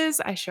businesses.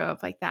 I show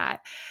up like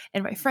that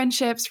in my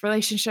friendships,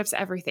 relationships,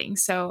 everything.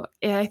 So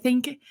I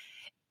think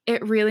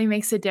it really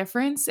makes a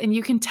difference. And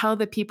you can tell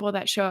the people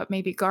that show up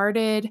maybe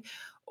guarded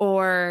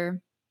or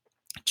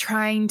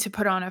trying to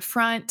put on a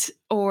front,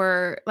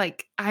 or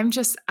like I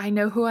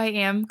know who I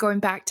am. Going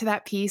back to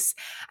that piece,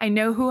 I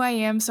know who I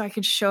am, so I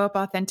can show up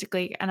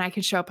authentically and I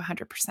can show up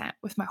 100%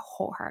 with my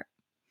whole heart.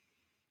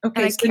 And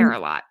Okay, I care a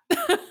lot.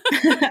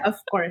 of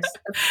course,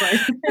 of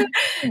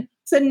course.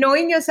 So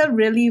knowing yourself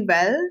really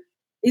well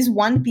is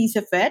one piece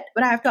of it,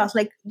 but I have to ask,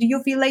 like, do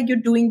you feel like you're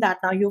doing that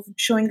now? You're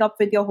showing up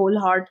with your whole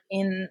heart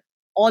in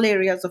all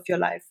areas of your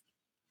life?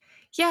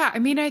 Yeah, I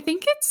mean, I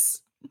think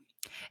it's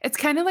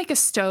kind of like a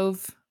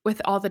stove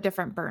with all the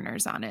different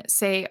burners on it.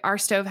 Say our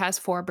stove has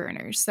 4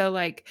 burners. So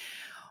like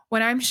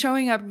when I'm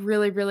showing up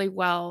really, really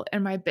well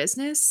in my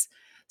business,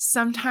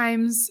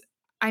 sometimes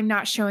I'm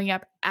not showing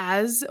up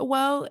as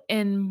well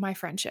in my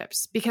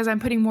friendships because I'm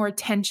putting more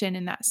attention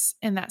in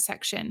that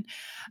section.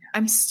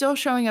 I'm still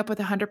showing up with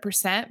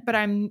 100%, but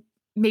I'm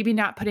maybe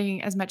not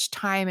putting as much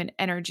time and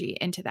energy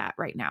into that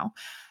right now.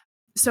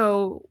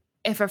 So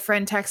if a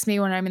friend texts me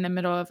when I'm in the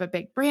middle of a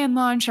big brand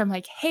launch, I'm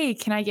like, hey,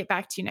 can I get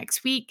back to you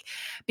next week?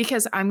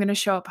 Because I'm going to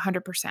show up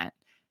 100%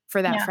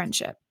 for that Yeah.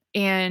 friendship.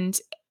 And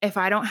if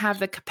I don't have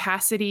the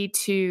capacity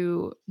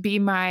to be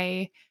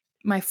my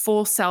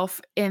full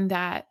self in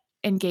that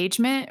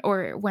engagement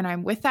or when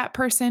I'm with that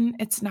person,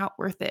 it's not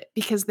worth it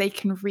because they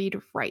can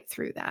read right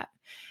through that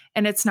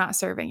and it's not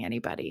serving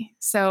anybody.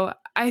 So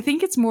I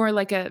think it's more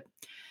like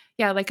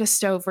like a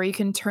stove where you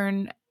can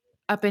turn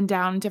up and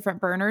down different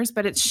burners,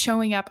 but it's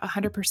showing up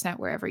 100%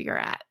 wherever you're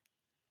at.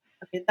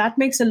 Okay, that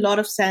makes a lot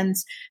of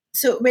sense.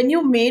 So when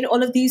you made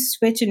all of these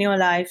switch in your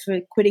life,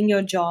 like quitting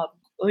your job,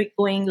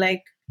 going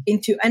like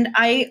into, and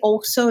I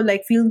also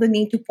like feel the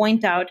need to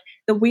point out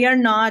that we are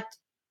not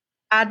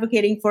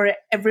advocating for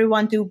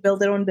everyone to build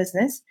their own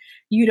business.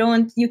 You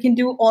can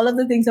do all of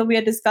the things that we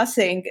are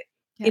discussing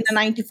in a Yes.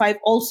 9 to 5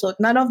 also.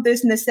 None of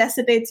this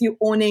necessitates you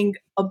owning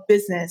a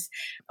business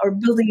or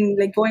building,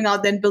 like going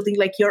out there and building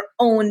like your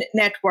own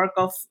network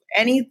of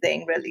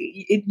anything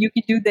really. You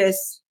can do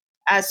this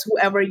as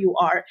whoever you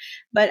are.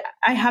 But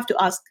I have to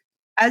ask,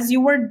 as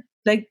you were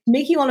like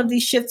making all of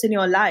these shifts in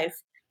your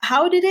life,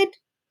 how did it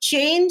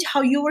change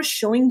how you were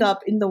showing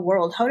up in the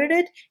world? How did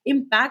it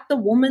impact the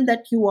woman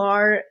that you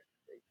are,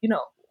 you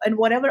know, and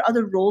whatever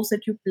other roles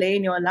that you play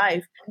in your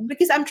life?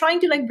 Because I'm trying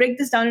to like break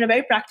this down in a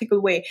very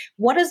practical way.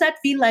 What does that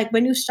feel like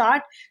when you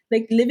start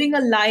like living a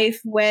life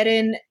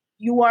wherein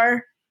you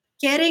are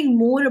caring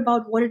more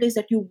about what it is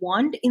that you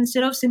want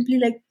instead of simply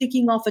like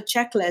ticking off a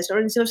checklist or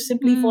instead of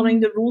simply following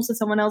Mm. the rules that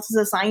someone else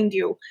has assigned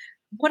you?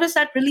 What does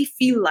that really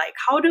feel like?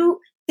 How do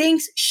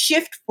things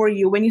shift for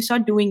you when you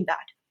start doing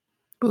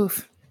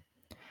Oof,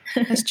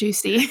 that's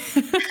juicy.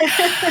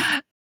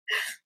 that?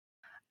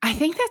 I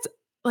think that's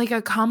like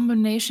a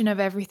combination of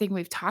everything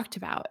we've talked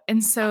about.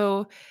 And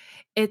so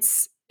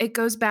it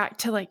goes back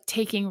to like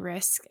taking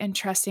risk and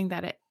trusting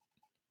that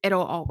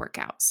it'll all work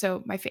out.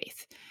 So my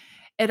faith.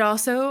 It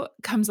also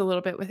comes a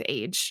little bit with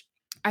age.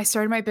 I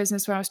started my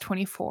business when I was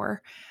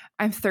 24.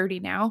 I'm 30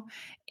 now.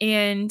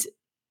 And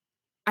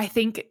I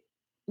think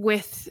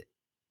with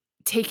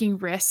taking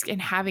risk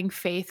and having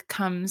faith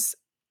comes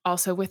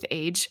also with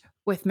age,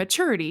 with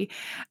maturity,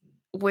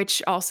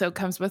 which also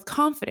comes with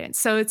confidence.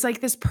 So it's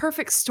like this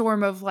perfect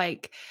storm of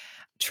like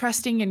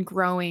trusting and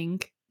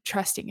growing,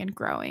 trusting and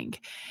growing,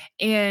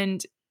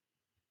 and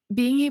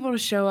being able to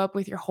show up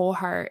with your whole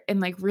heart and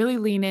like really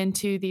lean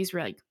into these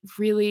like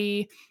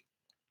really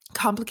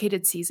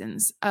complicated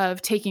seasons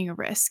of taking a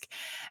risk.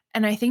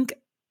 And I think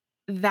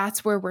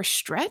that's where we're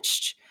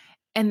stretched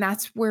and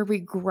that's where we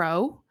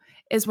grow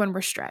is when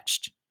we're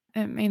stretched.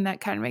 I mean, that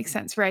kind of makes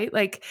sense, right?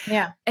 Like,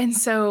 Yeah. and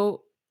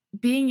so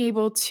being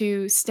able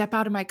to step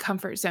out of my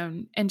comfort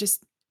zone and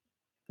just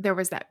there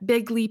was that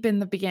big leap in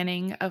the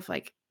beginning of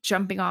like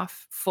jumping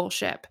off full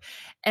ship.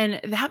 And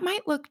that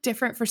might look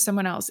different for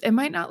someone else. It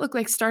might not look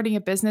like starting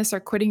a business or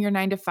quitting your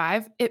 9 to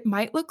 5. It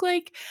might look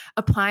like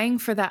applying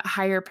for that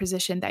higher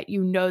position that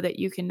you know that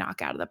you can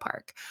knock out of the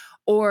park,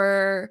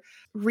 or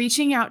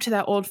reaching out to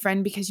that old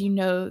friend because you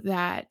know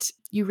that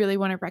you really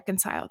want to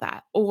reconcile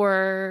that,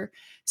 or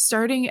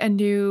starting a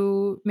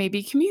new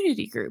maybe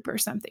community group or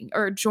something,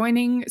 or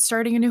starting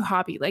a new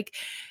hobby. Like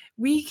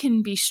we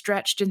can be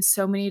stretched in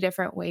so many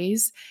different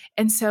ways.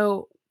 And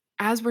so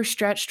as we're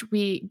stretched,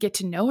 we get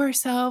to know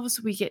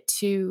ourselves, we get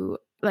to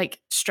like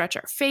stretch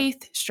our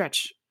faith,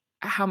 stretch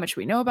how much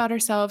we know about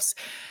ourselves,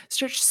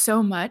 stretch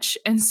so much.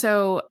 And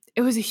so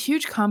it was a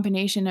huge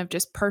combination of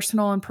just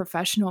personal and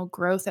professional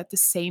growth at the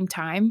same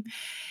time.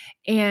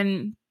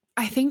 And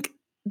I think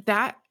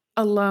that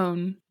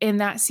alone in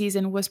that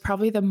season was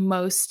probably the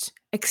most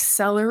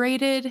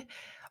accelerated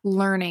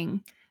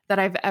learning that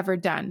I've ever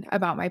done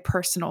about my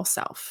personal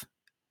self.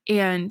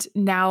 And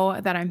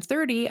now that I'm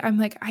 30, I'm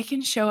like, I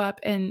can show up.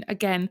 And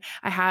again,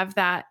 I have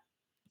that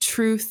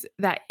truth,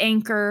 that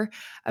anchor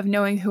of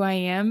knowing who I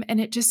am.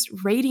 And it just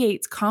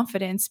radiates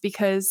confidence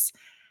because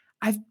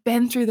I've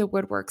been through the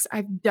woodworks.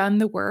 I've done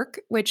the work,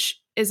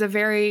 which is a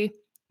very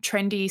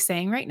trendy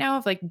saying right now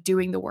of like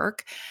doing the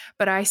work.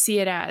 But I see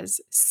it as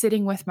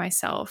sitting with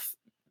myself,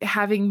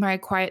 having my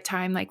quiet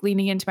time, like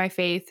leaning into my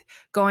faith,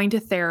 going to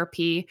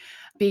therapy,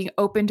 being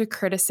open to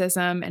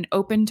criticism and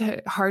open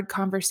to hard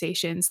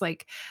conversations.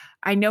 Like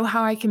I know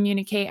how I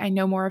communicate, I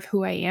know more of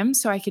who I am,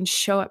 so I can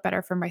show up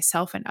better for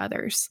myself and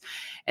others.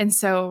 And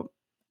so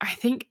I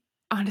think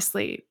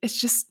honestly, it's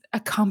just a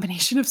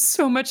combination of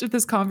so much of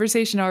this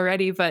conversation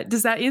already, but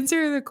does that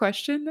answer the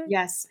question?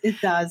 Yes, it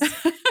does.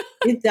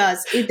 It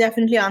does. It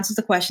definitely answers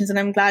the questions. And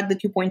I'm glad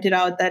that you pointed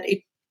out that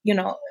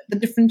the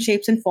different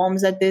shapes and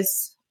forms that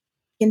this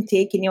can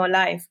take in your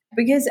life.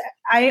 Because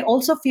I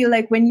also feel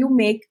like when you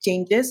make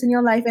changes in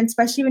your life, and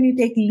especially when you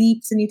take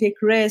leaps and you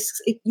take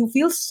risks, you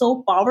feel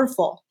so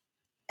powerful.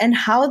 And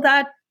how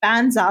that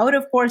pans out,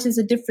 of course, is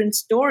a different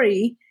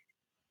story.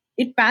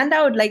 It panned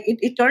out like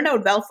it turned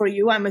out well for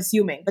you, I'm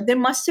assuming, but there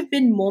must have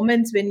been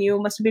moments when you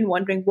must have been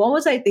wondering, what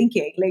was I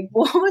thinking, like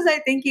what was I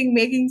thinking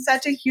making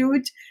such a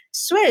huge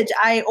switch?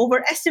 I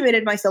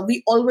overestimated myself.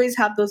 We always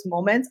have those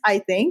moments, I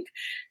think.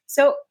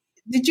 So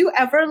did you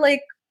ever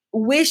like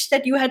wish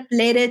that you had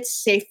played it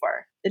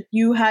safer, that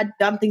you had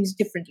done things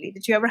differently?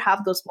 Did you ever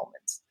have those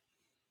moments?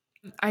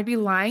 I'd be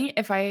lying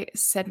if I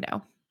said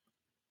no.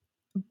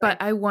 But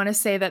Right. I want to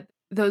say that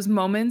those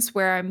moments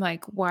where I'm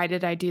like, why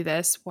did I do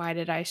this? Why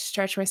did I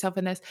stretch myself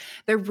in this?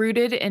 They're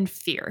rooted in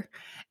fear.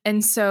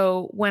 And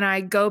so when I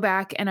go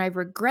back and I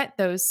regret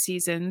those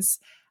seasons,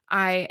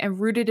 I am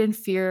rooted in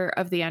fear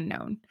of the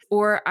unknown,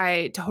 or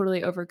I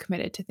totally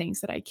overcommitted to things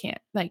that I can't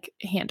like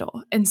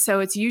handle. And so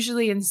it's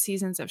usually in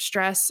seasons of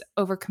stress,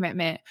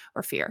 overcommitment,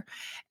 or fear.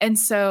 And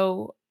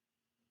so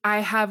I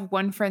have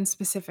one friend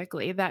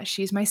specifically that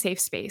she's my safe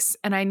space,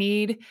 and I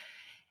need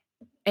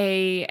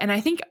and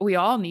I think we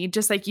all need,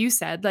 just like you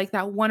said, like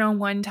that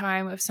one-on-one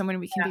time of someone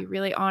we can Yeah. be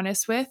really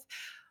honest with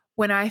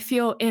when I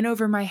feel in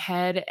over my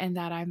head and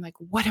that I'm like,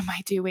 what am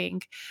I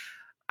doing?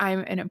 I'm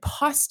an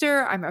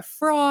imposter. I'm a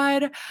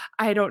fraud.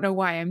 I don't know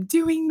why I'm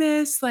doing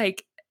this.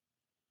 Like,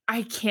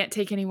 I can't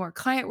take any more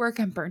client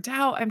work. I'm burnt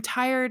out. I'm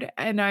tired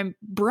and I'm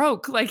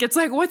broke. Like, it's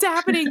like, what's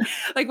happening?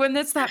 Like, when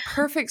it's that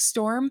perfect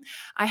storm,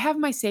 I have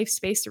my safe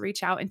space to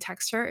reach out and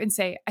text her and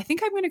say, I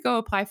think I'm going to go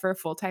apply for a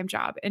full time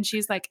job. And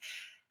she's like,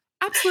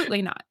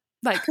 absolutely not.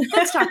 Like,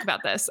 let's talk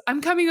about this.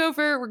 I'm coming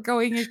over. We're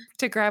going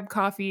to grab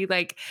coffee.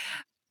 Like,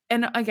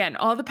 and again,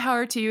 all the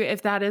power to you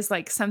if that is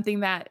like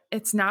something that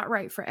it's not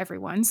right for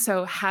everyone.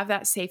 So have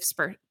that safe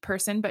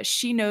person, but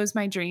she knows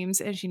my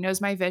dreams and she knows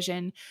my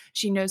vision.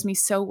 She knows me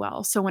so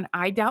well. So when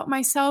I doubt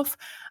myself,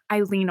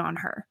 I lean on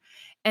her.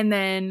 And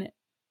then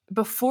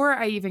before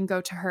I even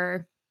go to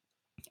her,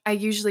 I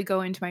usually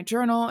go into my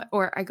journal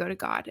or I go to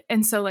God.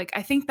 And so, like,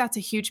 I think that's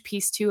a huge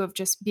piece too of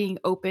just being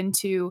open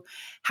to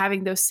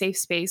having those safe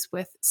space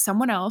with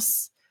someone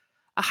else,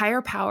 a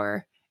higher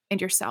power,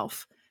 and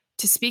yourself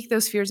to speak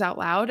those fears out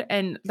loud.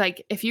 And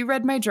like, if you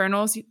read my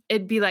journals,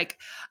 it'd be like,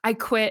 I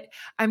quit.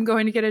 I'm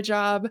going to get a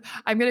job.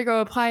 I'm going to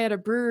go apply at a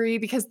brewery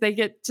because they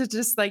get to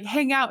just like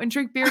hang out and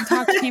drink beer and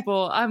talk to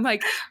people. I'm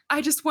like,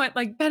 I just want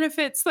like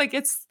benefits. Like,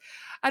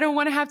 I don't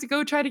want to have to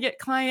go try to get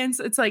clients.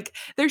 It's like,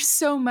 there's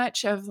so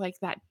much of like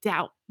that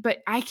doubt,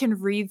 but I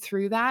can read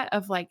through that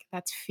of like,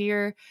 that's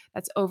fear,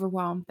 that's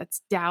overwhelm,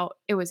 that's doubt.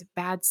 It was a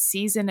bad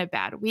season, a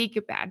bad week,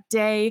 a bad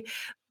day.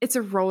 It's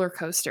a roller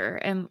coaster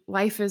and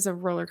life is a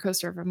roller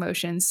coaster of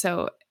emotions.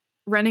 So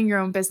running your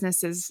own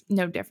business is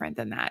no different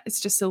than that.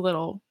 It's just a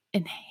little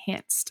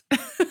enhanced.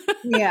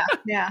 Yeah,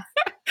 yeah.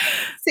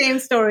 Same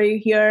story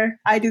here.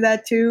 I do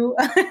that too.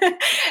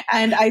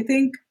 And I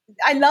think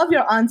I love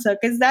your answer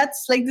because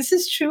that's like, this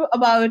is true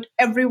about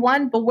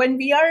everyone. But when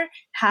we are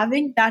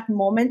having that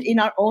moment in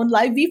our own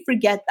life, we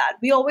forget that.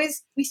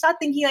 We start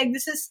thinking like,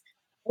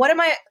 what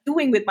am I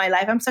doing with my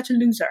life? I'm such a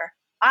loser.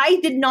 I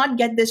did not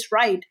get this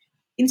right.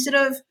 Instead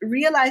of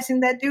realizing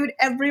that, dude,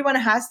 everyone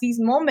has these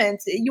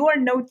moments. You are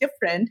no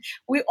different.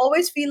 We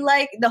always feel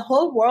like the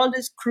whole world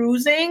is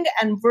cruising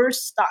and we're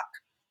stuck.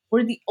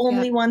 We're the Yeah.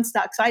 only ones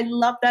stuck. So I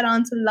love that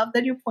answer. Love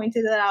that you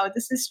pointed it out.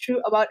 This is true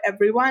about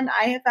everyone.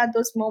 I have had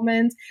those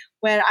moments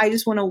where I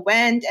just want to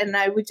vent and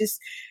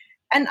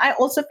and I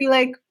also feel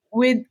like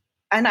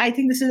and I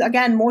think this is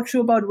again more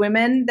true about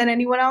women than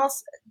anyone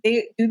else.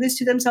 They do this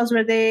to themselves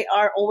where they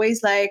are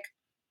always like,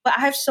 but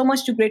I have so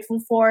much to be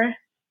grateful for.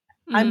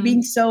 I'm Mm,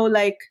 being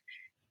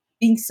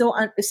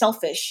so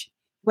selfish,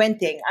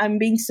 venting. I'm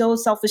being so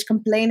selfish,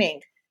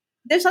 complaining.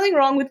 There's nothing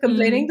wrong with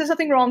complaining. mm, There's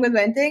nothing wrong with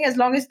venting as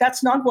long as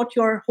that's not what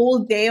your whole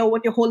day or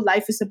what your whole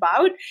life is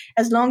about.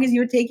 As long as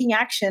you're taking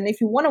action.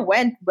 If you want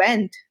to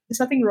vent. There's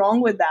nothing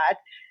wrong with that.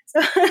 So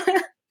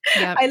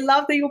yep. I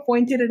love that you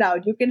pointed it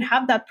out. You can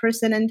have that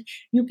person and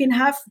you can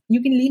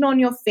lean on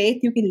your faith.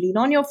 You can lean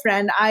on your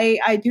friend.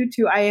 I do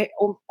too. I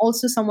am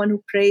also someone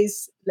who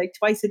prays like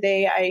twice a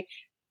day. I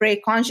pray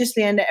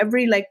consciously and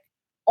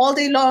all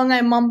day long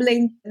I'm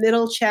mumbling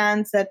little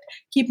chants that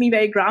keep me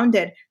very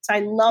grounded. So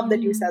I love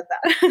that you Mm, said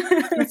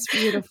that. that's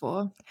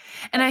beautiful.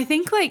 And I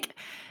think like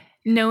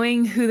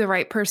knowing who the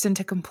right person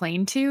to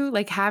complain to,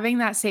 like having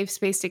that safe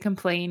space to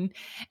complain.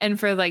 And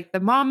for like the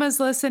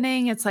mamas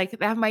listening, it's like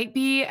that might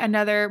be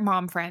another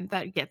mom friend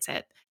that gets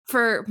it.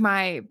 For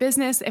my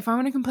business, if I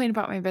want to complain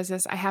about my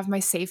business, I have my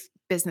safe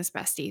business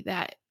bestie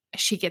that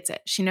she gets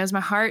it. She knows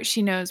my heart.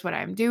 She knows what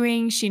I'm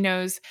doing. She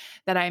knows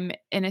that I'm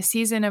in a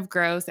season of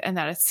growth and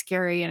that it's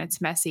scary and it's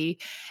messy.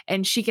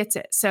 And she gets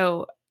it.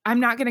 So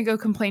I'm not going to go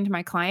complain to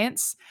my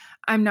clients.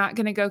 I'm not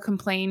going to go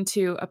complain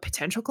to a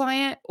potential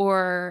client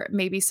or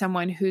maybe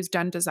someone who's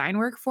done design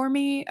work for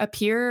me, a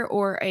peer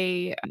or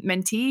a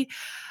mentee.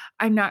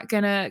 I'm not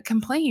going to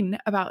complain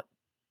about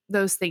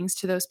those things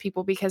to those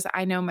people because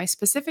I know my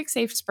specific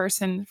safe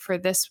person for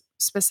this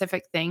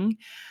specific thing.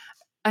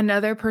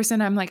 Another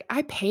person, I'm like,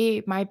 I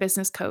pay my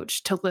business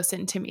coach to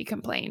listen to me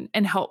complain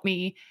and help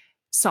me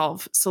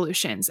solve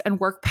solutions and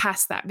work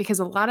past that because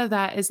a lot of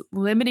that is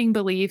limiting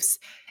beliefs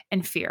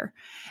and fear.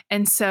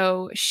 And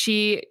so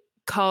she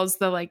calls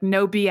the like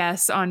no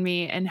BS on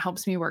me and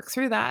helps me work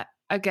through that.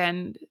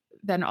 Again,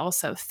 then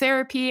also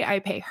therapy. I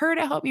pay her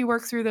to help me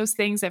work through those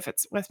things if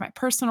it's with my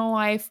personal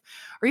life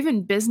or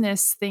even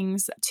business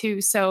things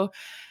too. So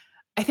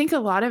I think a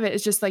lot of it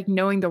is just like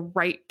knowing the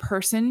right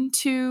person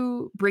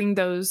to bring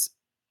those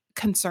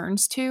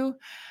concerns to.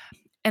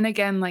 And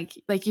again, like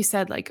you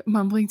said, like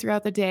mumbling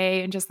throughout the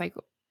day and just like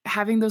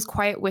having those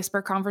quiet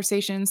whisper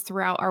conversations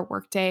throughout our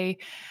workday,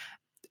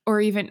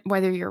 or even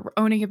whether you're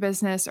owning a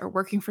business or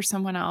working for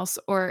someone else,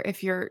 or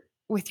if you're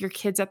with your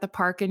kids at the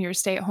park and you're a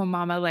stay-at-home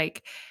mama,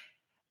 like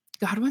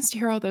God wants to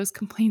hear all those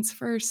complaints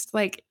first.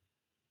 Like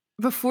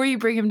before you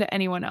bring him to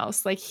anyone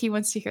else, like he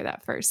wants to hear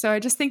that first. So I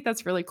just think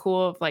that's really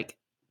cool of like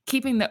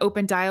keeping the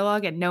open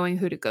dialogue and knowing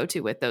who to go to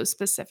with those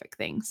specific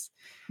things.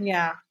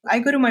 Yeah. I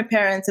go to my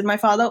parents and my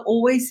father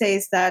always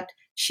says that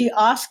She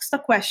asks the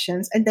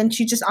questions and then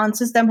she just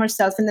answers them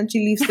herself and then she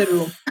leaves the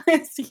room.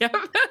 Yep.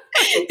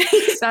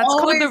 It's That's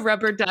called the always,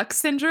 rubber duck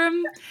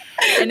syndrome.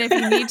 And if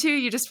you need to,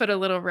 you just put a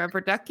little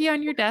rubber ducky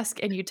on your desk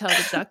and you tell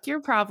the duck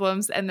your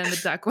problems, and then the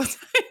duck will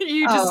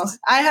you oh, just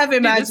I have do the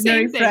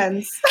imaginary same thing.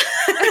 friends.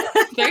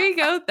 There you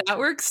go. That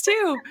works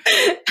too.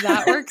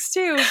 That works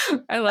too.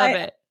 I love I,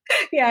 it.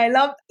 yeah, I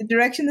love the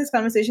direction this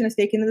conversation has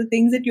taken and the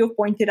things that you've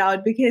pointed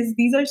out because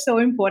these are so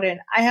important.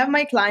 I have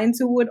my clients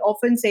who would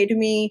often say to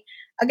me,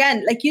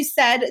 again, like you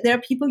said, there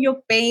are people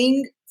you're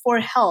paying for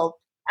help.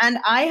 And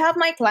I have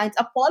my clients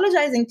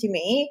apologizing to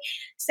me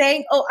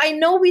saying, oh, I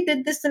know we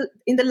did this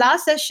in the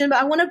last session, but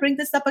I want to bring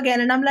this up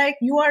again. And I'm like,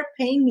 you are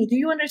paying me. Do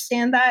you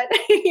understand that?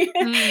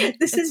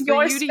 This It's is for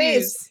your you to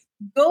space. use.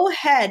 Go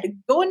ahead,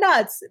 go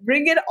nuts,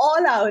 bring it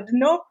all out,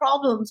 no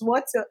problems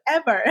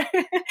whatsoever.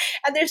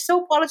 And they're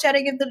so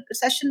apologetic if the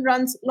session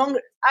runs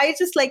longer. I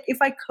just like, if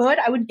I could,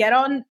 I would get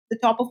on the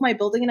top of my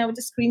building and I would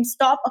just scream,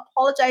 stop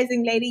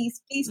apologizing,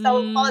 ladies, please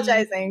stop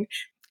apologizing.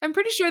 I'm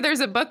pretty sure there's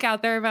a book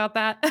out there about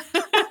that.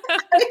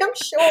 I'm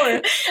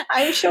sure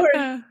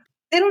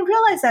they don't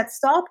realize that.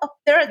 Stop.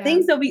 There are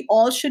things that we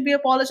all should be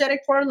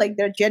apologetic for, like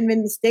there are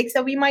genuine mistakes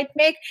that we might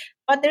make,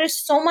 but there's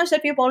so much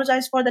that we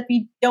apologize for that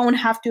we don't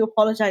have to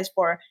apologize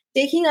for.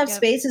 Taking up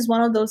space is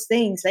one of those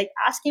things. Like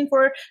asking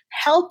for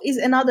help is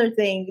another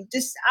thing.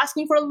 Just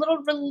asking for a little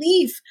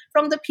relief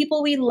from the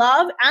people we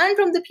love and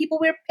from the people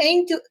we're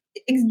paying to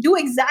do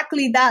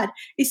exactly that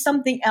is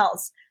something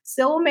else.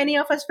 So many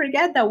of us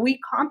forget that we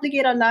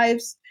complicate our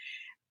lives,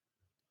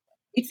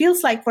 it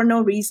feels like, for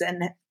no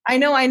reason. I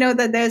know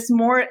that there's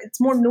more, it's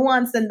more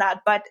nuanced than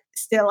that, but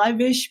still, I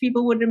wish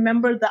people would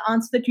remember the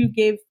answer that you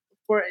gave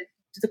for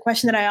the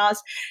question that I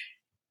asked.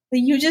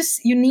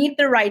 You need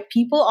the right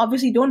people.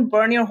 Obviously, don't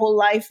burn your whole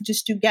life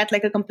just to get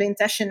like a complaint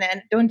session,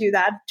 and don't do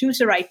that. Choose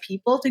the right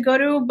people to go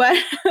to. But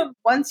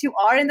once you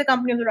are in the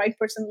company of the right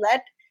person,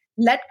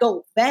 let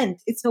go,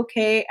 vent. It's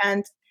okay,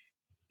 and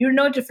you're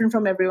no different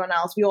from everyone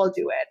else. We all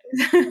do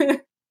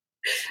it.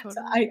 Totally.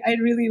 So I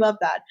really love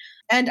that.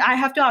 And I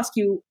have to ask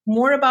you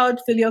more about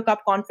Fill Your Cup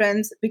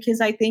Conference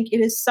because I think it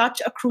is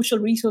such a crucial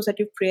resource that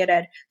you've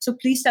created. So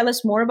please tell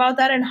us more about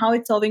that and how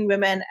it's serving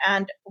women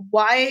and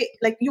why,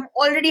 like you've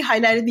already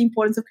highlighted the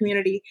importance of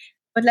community,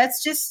 but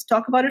let's just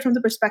talk about it from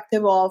the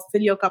perspective of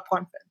Fill Your Cup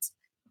Conference.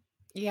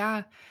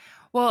 Yeah.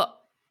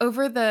 Well,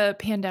 over the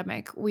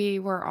pandemic, we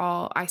were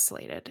all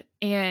isolated,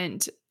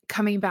 and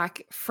coming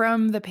back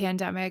from the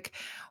pandemic,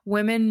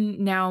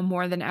 women now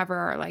more than ever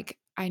are like,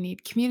 I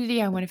need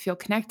community. I want to feel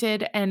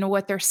connected. And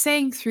what they're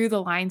saying through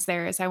the lines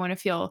there is, I want to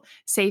feel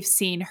safe,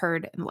 seen,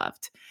 heard, and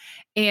loved.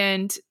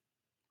 And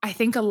I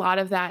think a lot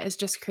of that is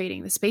just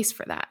creating the space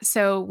for that.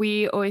 So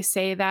we always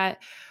say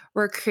that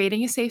we're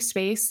creating a safe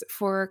space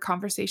for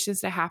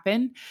conversations to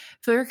happen.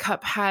 Fill Your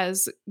Cup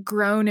has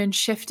grown and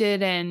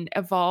shifted and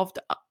evolved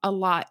a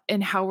lot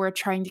in how we're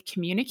trying to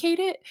communicate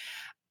it.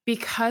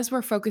 Because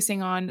we're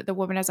focusing on the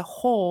woman as a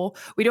whole,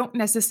 we don't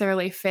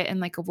necessarily fit in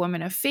like a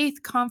woman of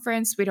faith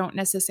conference. We don't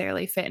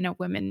necessarily fit in a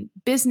women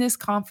business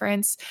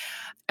conference.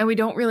 And we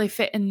don't really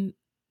fit in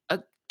a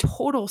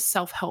total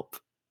self-help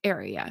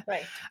area.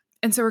 Right.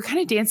 And so we're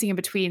kind of dancing in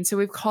between. So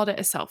we've called it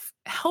a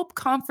self-help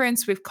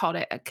conference. We've called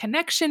it a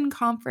connection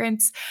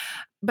conference.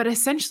 But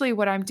essentially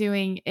what I'm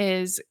doing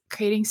is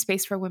creating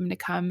space for women to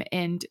come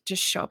and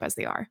just show up as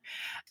they are.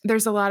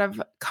 There's a lot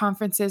of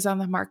conferences on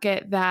the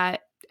market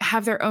that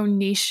have their own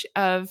niche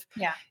of,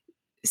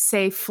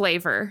 say,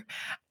 flavor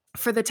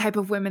for the type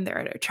of women they're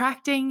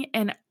attracting.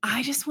 And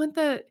I just want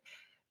the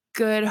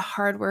good,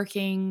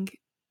 hardworking,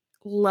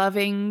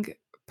 loving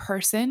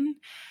person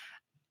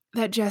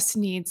that just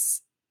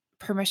needs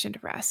permission to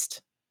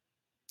rest,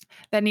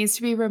 that needs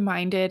to be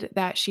reminded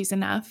that she's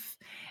enough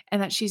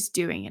and that she's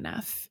doing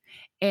enough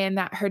and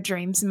that her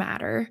dreams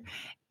matter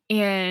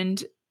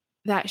and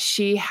that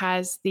she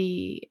has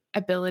the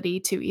ability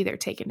to either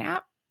take a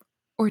nap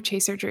or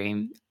chase her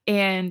dream.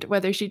 And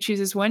whether she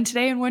chooses one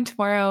today and one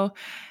tomorrow,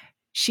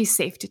 she's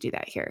safe to do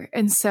that here.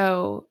 And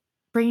so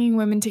bringing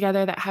women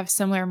together that have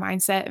similar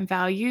mindset and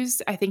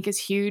values, I think is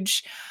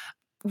huge.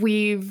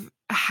 We've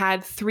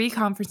had 3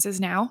 conferences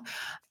now,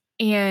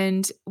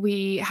 and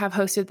we have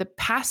hosted the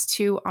past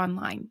 2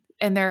 online,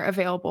 and they're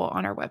available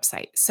on our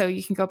website. So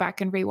you can go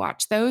back and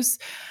rewatch those.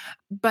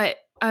 But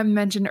I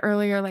mentioned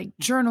earlier, like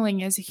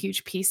journaling is a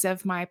huge piece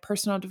of my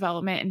personal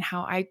development and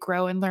how I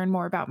grow and learn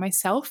more about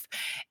myself.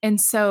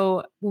 And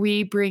so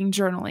we bring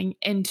journaling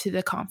into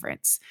the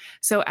conference.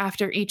 So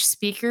after each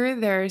speaker,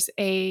 there's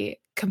a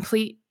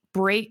complete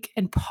break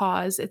and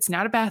pause. It's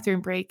not a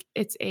bathroom break,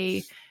 it's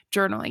a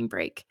journaling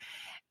break.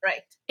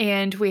 Right.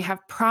 And we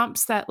have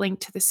prompts that link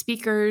to the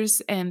speakers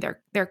and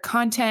their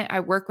content. I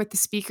work with the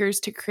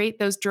speakers to create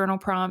those journal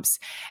prompts,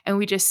 and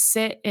we just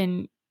sit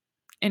in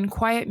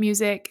quiet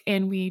music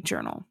and we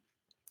journal.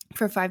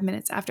 for 5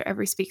 minutes after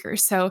every speaker.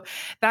 So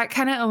that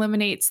kind of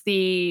eliminates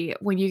the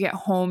when you get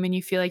home and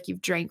you feel like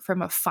you've drank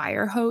from a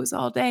fire hose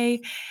all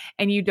day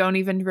and you don't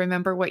even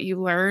remember what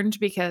you learned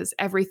because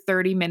every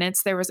 30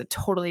 minutes there was a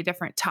totally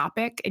different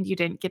topic and you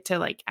didn't get to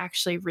like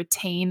actually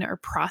retain or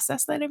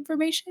process that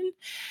information.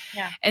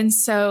 Yeah. And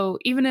so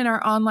even in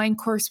our online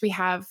course we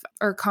have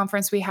or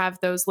conference, we have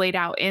those laid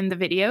out in the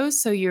videos.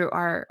 So you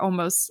are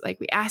almost like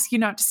we ask you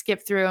not to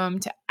skip through them,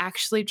 to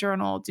actually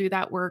journal, do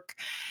that work.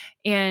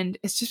 And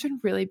it's just been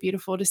really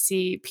beautiful to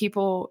see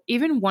people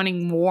even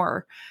wanting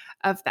more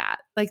of that.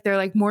 Like they're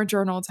like more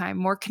journal time,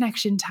 more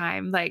connection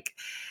time. Like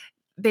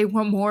they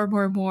want more,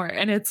 more, more.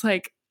 And it's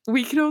like,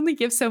 we can only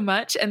give so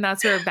much. And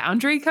that's where a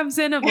boundary comes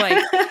in of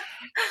like,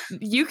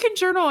 you can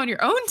journal on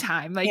your own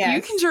time. Like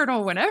you can Yes.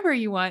 journal whenever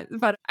you want.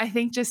 But I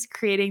think just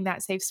creating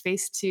that safe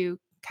space to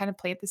kind of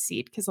plant the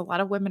seed, because a lot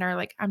of women are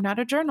like, I'm not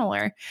a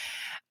journaler.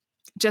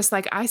 Just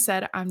like I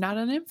said, I'm not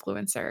an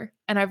influencer.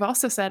 And I've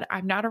also said,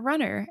 I'm not a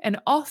runner. And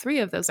all three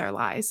of those are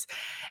lies.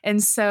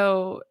 And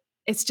so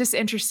it's just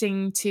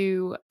interesting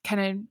to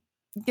kind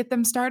of get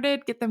them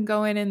started, get them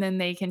going, and then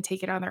they can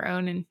take it on their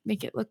own and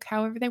make it look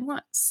however they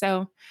want.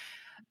 So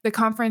the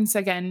conference,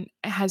 again,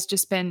 has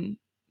just been,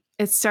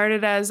 it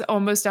started as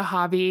almost a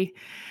hobby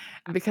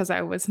because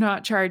I was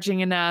not charging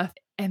enough.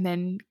 And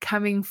then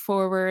coming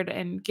forward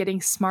and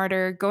getting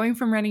smarter, going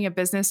from running a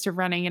business to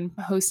running and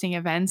hosting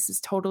events is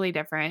totally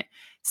different.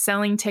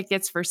 Selling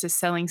tickets versus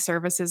selling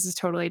services is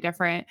totally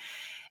different.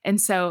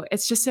 And so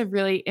it's just a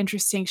really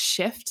interesting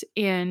shift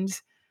and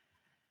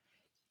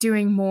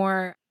doing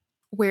more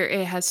where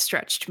it has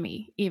stretched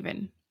me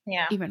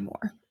Yeah. even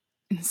more.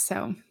 And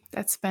so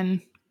that's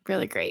been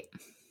really great.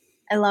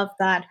 I love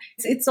that.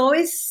 It's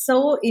always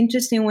so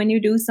interesting when you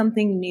do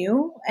something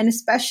new, and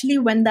especially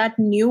when that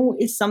new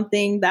is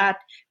something that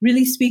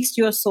really speaks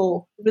to your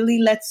soul, really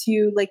lets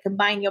you like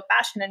combine your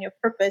passion and your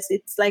purpose.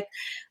 It's like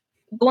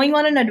going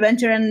on an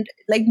adventure and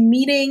like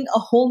meeting a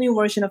whole new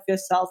version of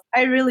yourself.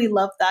 I really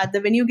love that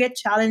when you get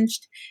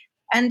challenged.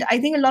 And I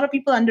think a lot of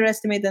people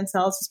underestimate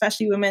themselves,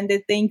 especially women.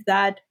 They think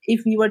that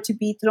if we were to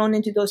be thrown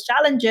into those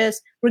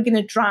challenges, we're going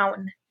to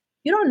drown.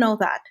 You don't know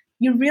that.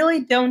 You really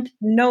don't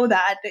know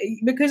that,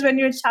 because when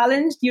you're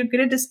challenged, you're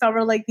going to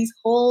discover like these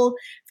whole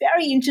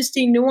very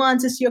interesting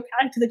nuances to your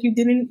character that you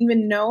didn't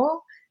even know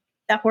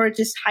that were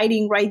just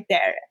hiding right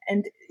there.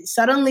 And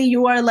suddenly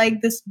you are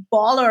like this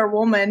baller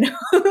woman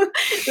who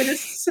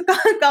just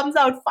comes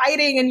out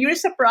fighting, and you're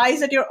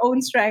surprised at your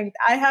own strength.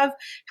 I have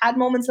had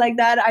moments like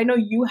that. I know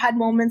you had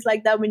moments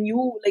like that when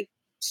you like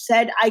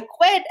said, I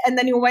quit, and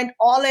then you went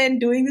all in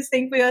doing this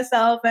thing for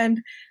yourself. And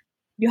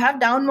you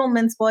have down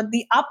moments, but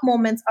the up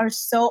moments are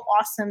so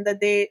awesome that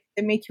they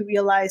make you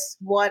realize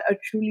what a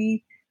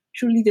truly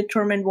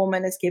determined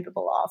woman is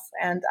capable of.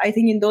 And I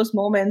think in those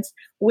moments,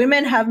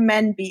 women have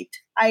men beat.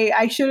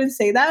 I shouldn't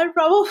say that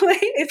probably.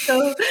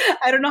 So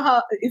I don't know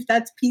how if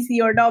that's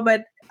PC or not,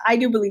 but I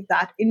do believe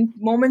that in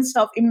moments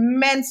of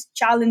immense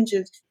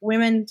challenges,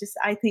 women just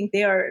I think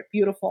they are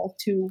beautiful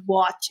to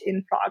watch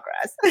in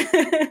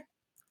progress.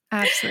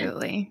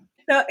 Absolutely.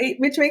 So,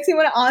 which makes me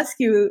want to ask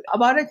you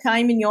about a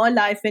time in your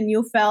life when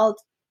you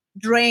felt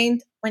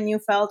drained, when you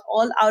felt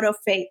all out of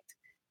faith,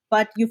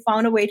 but you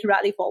found a way to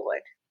rally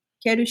forward.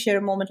 Care to share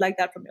a moment like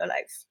that from your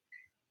life?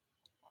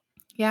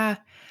 Yeah.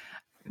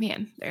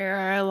 Man, there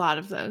are a lot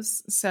of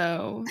those.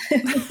 So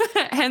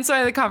hence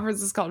why the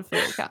conference is called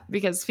Fill Your Cup,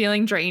 because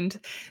feeling drained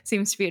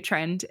seems to be a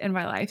trend in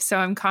my life. So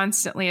I'm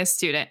constantly a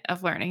student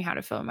of learning how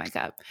to fill my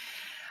cup.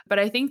 But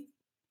I think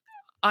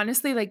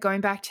honestly, like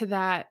going back to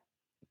that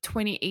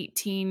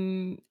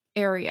 2018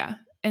 area.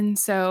 And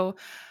so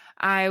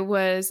I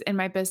was in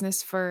my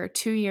business for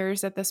 2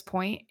 years at this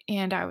point,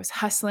 and I was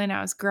hustling,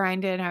 I was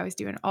grinding, I was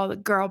doing all the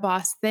girl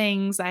boss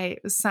things. I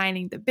was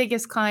signing the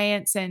biggest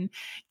clients and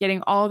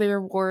getting all the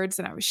awards,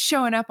 and I was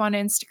showing up on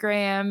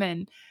Instagram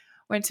and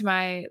went to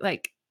my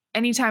like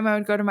anytime I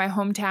would go to my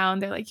hometown,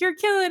 they're like, "You're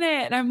killing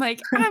it." And I'm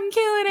like, "I'm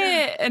killing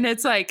it." And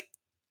it's like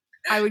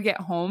I would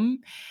get home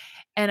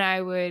and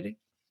I would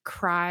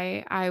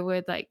cry. I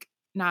would like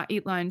not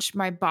eat lunch.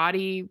 My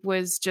body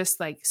was just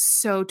like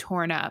so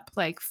torn up,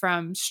 like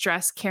from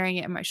stress carrying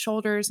it in my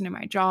shoulders and in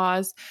my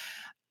jaws.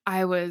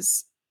 I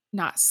was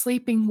not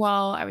sleeping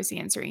well. I was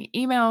answering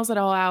emails at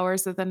all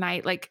hours of the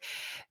night. Like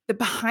the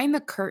behind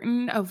the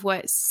curtain of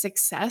what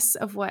success,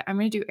 of what I'm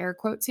going to do air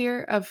quotes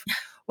here, of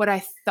what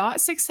I thought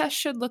success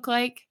should look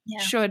like, Yeah.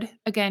 should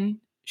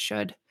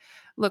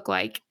look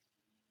like.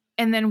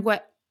 And then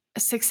what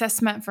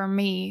success meant for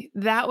me,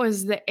 that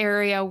was the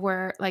area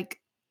where like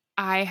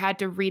I had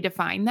to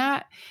redefine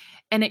that.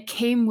 And it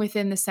came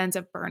within the sense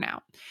of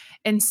burnout.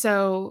 And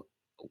so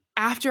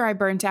after I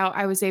burnt out,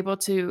 I was able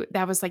to,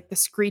 that was like the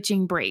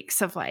screeching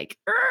brakes of like,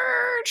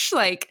 "Urgh,"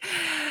 like,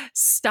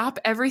 stop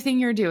everything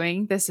you're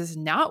doing. This is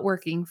not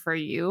working for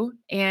you.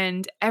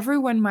 And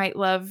everyone might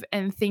love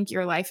and think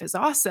your life is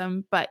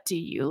awesome, but do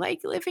you like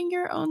living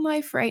your own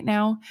life right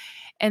now?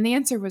 And the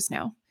answer was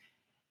no.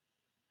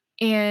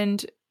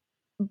 And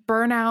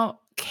burnout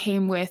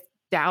came with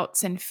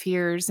doubts and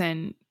fears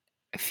and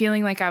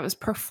feeling like I was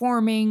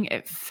performing.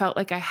 It felt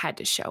like I had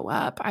to show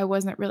up. I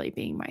wasn't really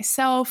being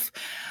myself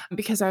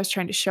because I was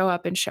trying to show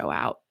up and show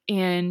out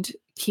and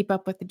keep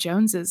up with the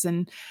Joneses.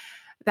 And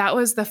that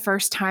was the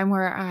first time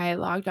where I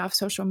logged off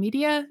social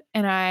media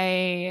and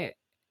I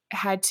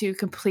had to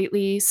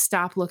completely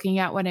stop looking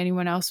at what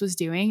anyone else was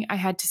doing. I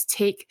had to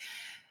take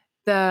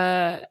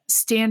the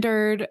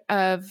standard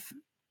of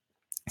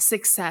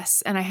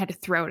success and I had to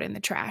throw it in the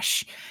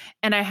trash.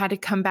 And I had to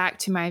come back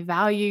to my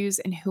values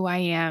and who I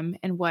am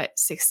and what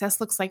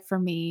success looks like for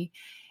me.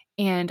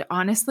 And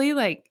honestly,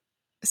 like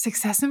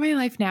success in my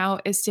life now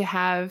is to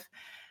have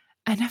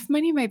enough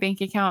money in my bank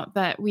account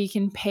that we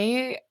can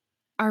pay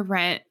our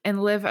rent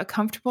and live a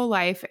comfortable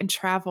life and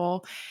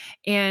travel.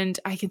 And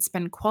I can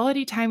spend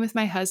quality time with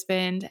my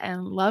husband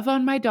and love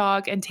on my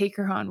dog and take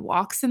her on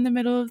walks in the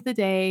middle of the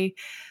day.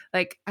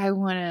 Like, I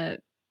want to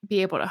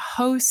be able to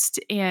host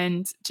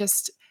and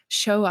just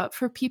show up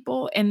for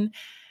people. And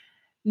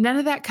none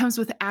of that comes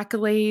with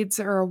accolades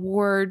or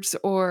awards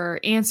or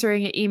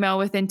answering an email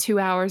within 2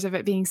 hours of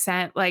it being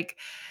sent. Like,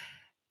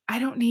 I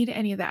don't need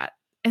any of that.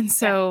 And Yeah.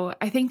 so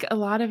I think a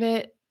lot of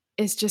it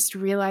is just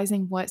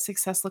realizing what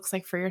success looks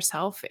like for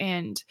yourself.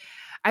 And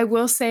I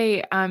will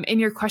say, in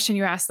your question,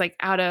 you asked, like,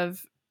 out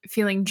of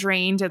feeling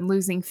drained and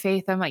losing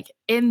faith, I'm like,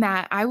 in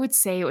that, I would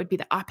say it would be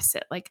the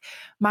opposite. Like,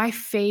 my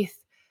faith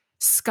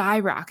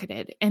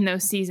skyrocketed in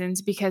those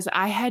seasons because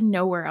I had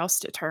nowhere else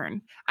to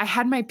turn. I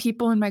had my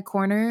people in my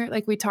corner,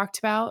 like we talked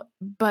about,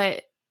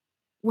 but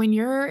when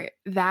you're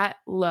that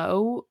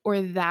low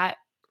or that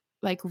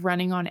like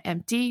running on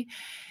empty,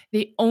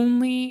 the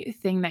only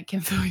thing that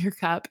can fill your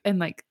cup, and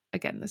like,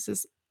 again, this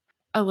is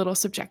a little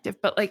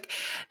subjective, but like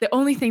the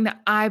only thing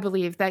that I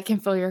believe that can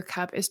fill your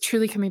cup is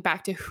truly coming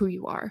back to who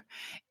you are.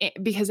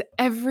 Because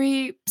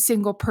every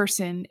single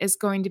person is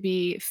going to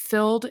be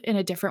filled in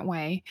a different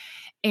way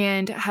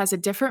and has a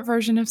different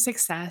version of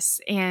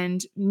success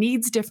and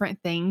needs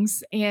different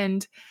things.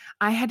 And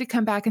I had to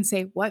come back and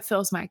say, what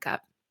fills my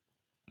cup?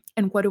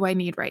 And what do I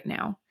need right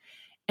now?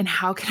 And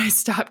how can I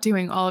stop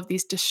doing all of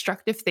these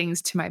destructive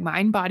things to my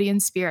mind, body,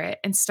 and spirit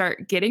and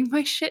start getting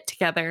my shit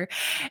together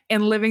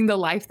and living the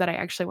life that I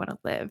actually want to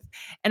live?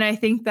 And I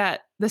think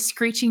that the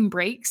screeching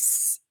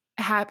breaks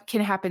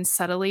can happen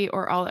subtly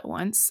or all at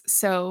once.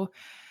 So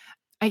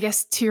I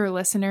guess to your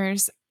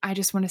listeners, I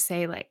just want to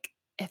say, like,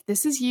 if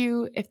this is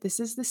you, if this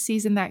is the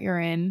season that you're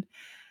in,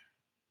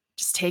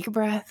 just take a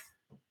breath,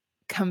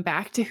 come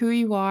back to who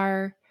you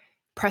are,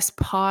 press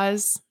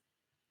pause.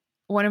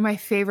 One of my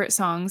favorite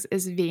songs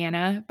is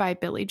Vienna by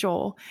Billy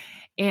Joel.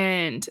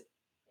 And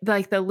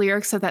like the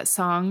lyrics of that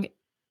song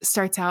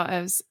starts out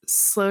as,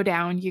 slow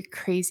down, you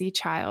crazy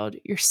child.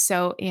 You're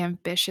so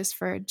ambitious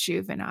for a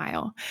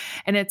juvenile.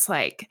 And it's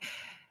like,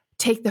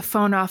 take the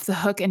phone off the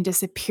hook and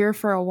disappear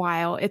for a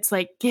while. It's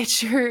like,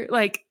 get your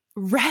like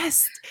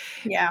rest,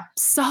 Yeah.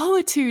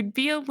 solitude,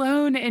 be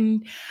alone.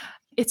 And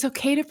it's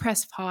okay to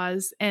press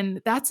pause.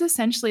 And that's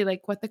essentially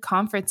like what the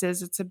conference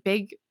is. It's a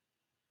big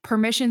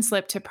permission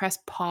slip to press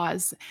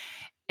pause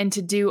and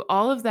to do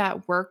all of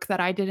that work that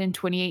I did in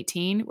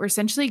 2018. We're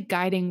essentially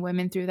guiding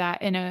women through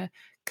that in a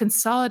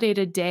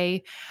consolidated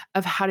day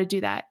of how to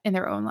do that in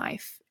their own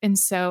life. And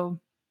so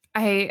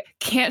I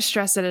can't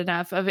stress it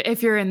enough of,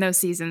 if you're in those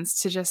seasons,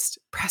 to just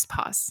press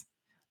pause.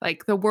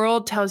 Like, the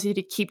world tells you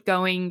to keep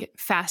going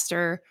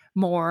faster,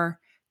 more,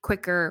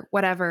 quicker,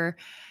 whatever.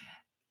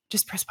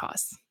 Just press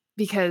pause,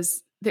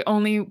 because the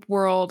only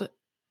world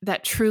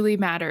that truly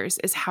matters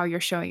is how you're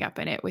showing up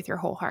in it with your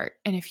whole heart.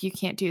 And if you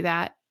can't do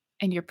that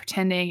and you're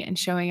pretending and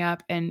showing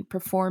up and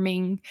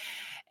performing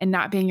and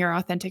not being your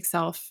authentic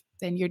self,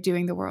 then you're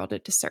doing the world a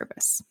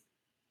disservice.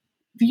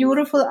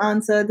 Beautiful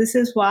answer. This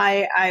is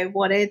why I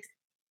wanted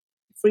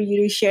for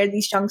you to share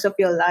these chunks of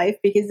your life,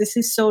 because this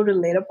is so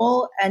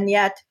relatable. And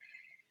yet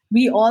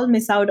we all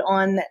miss out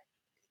on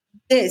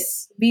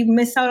this. We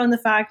miss out on the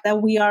fact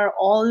that we are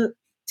all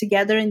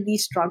together in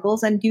these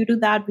struggles. And due to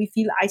that, we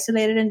feel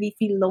isolated and we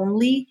feel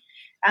lonely.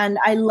 And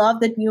I love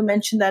that you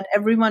mentioned that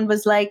everyone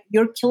was like,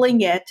 you're killing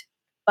it.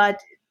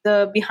 But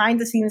the behind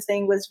the scenes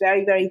thing was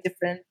very, very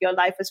different. Your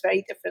life was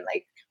very different.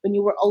 Like, when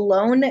you were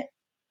alone,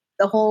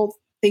 the whole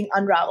thing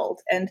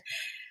unraveled. And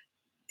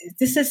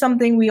this is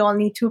something we all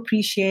need to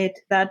appreciate,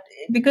 that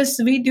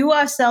because we do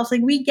ourselves,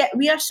 like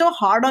we are so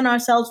hard on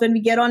ourselves when we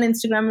get on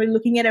Instagram, we're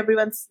looking at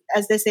everyone's,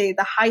 as they say,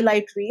 the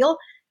highlight reel,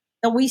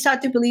 that we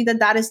start to believe that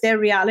that is their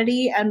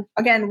reality. And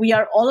again, we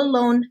are all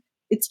alone.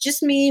 It's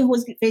just me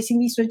who's facing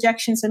these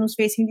rejections and who's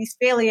facing these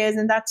failures.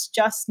 And that's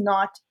just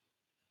not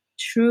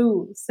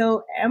true.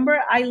 So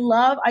Amber,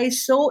 I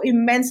so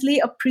immensely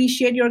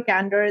appreciate your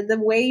candor, the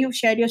way you've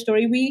shared your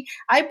story.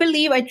 I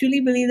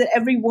truly believe that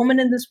every woman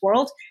in this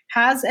world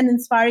has an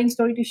inspiring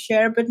story to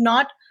share, but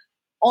not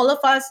all of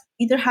us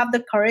either have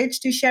the courage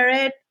to share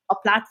it, a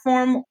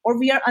platform, or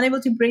we are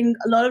unable to bring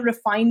a lot of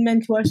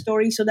refinement to our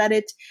story so that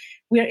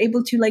we are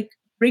able to like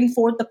bring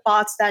forth the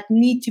parts that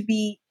need to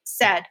be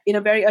said in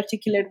a very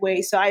articulate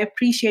way. So I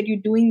appreciate you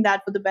doing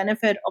that for the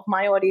benefit of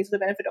my audience, the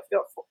benefit of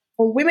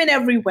for women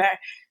everywhere.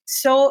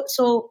 So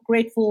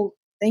grateful.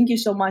 Thank you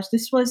so much.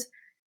 This was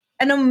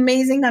an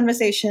amazing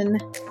conversation.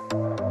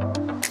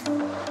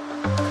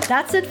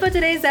 That's it for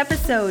today's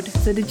episode.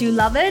 So did you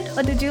love it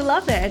or did you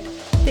love it?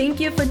 Thank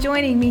you for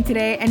joining me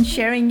today and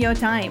sharing your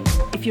time.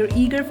 If you're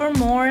eager for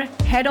more,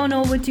 head on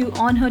over to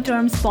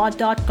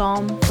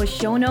onhertermspod.com for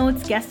show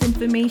notes, guest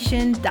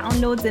information,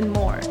 downloads, and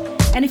more.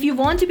 And if you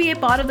want to be a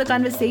part of the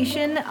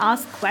conversation,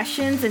 ask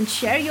questions, and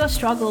share your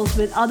struggles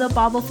with other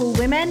powerful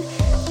women,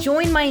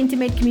 join my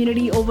intimate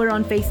community over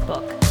on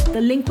Facebook.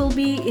 The link will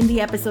be in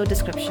the episode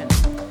description.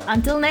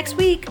 Until next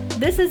week,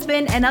 this has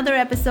been another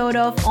episode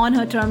of On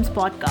Her Terms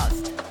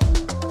podcast.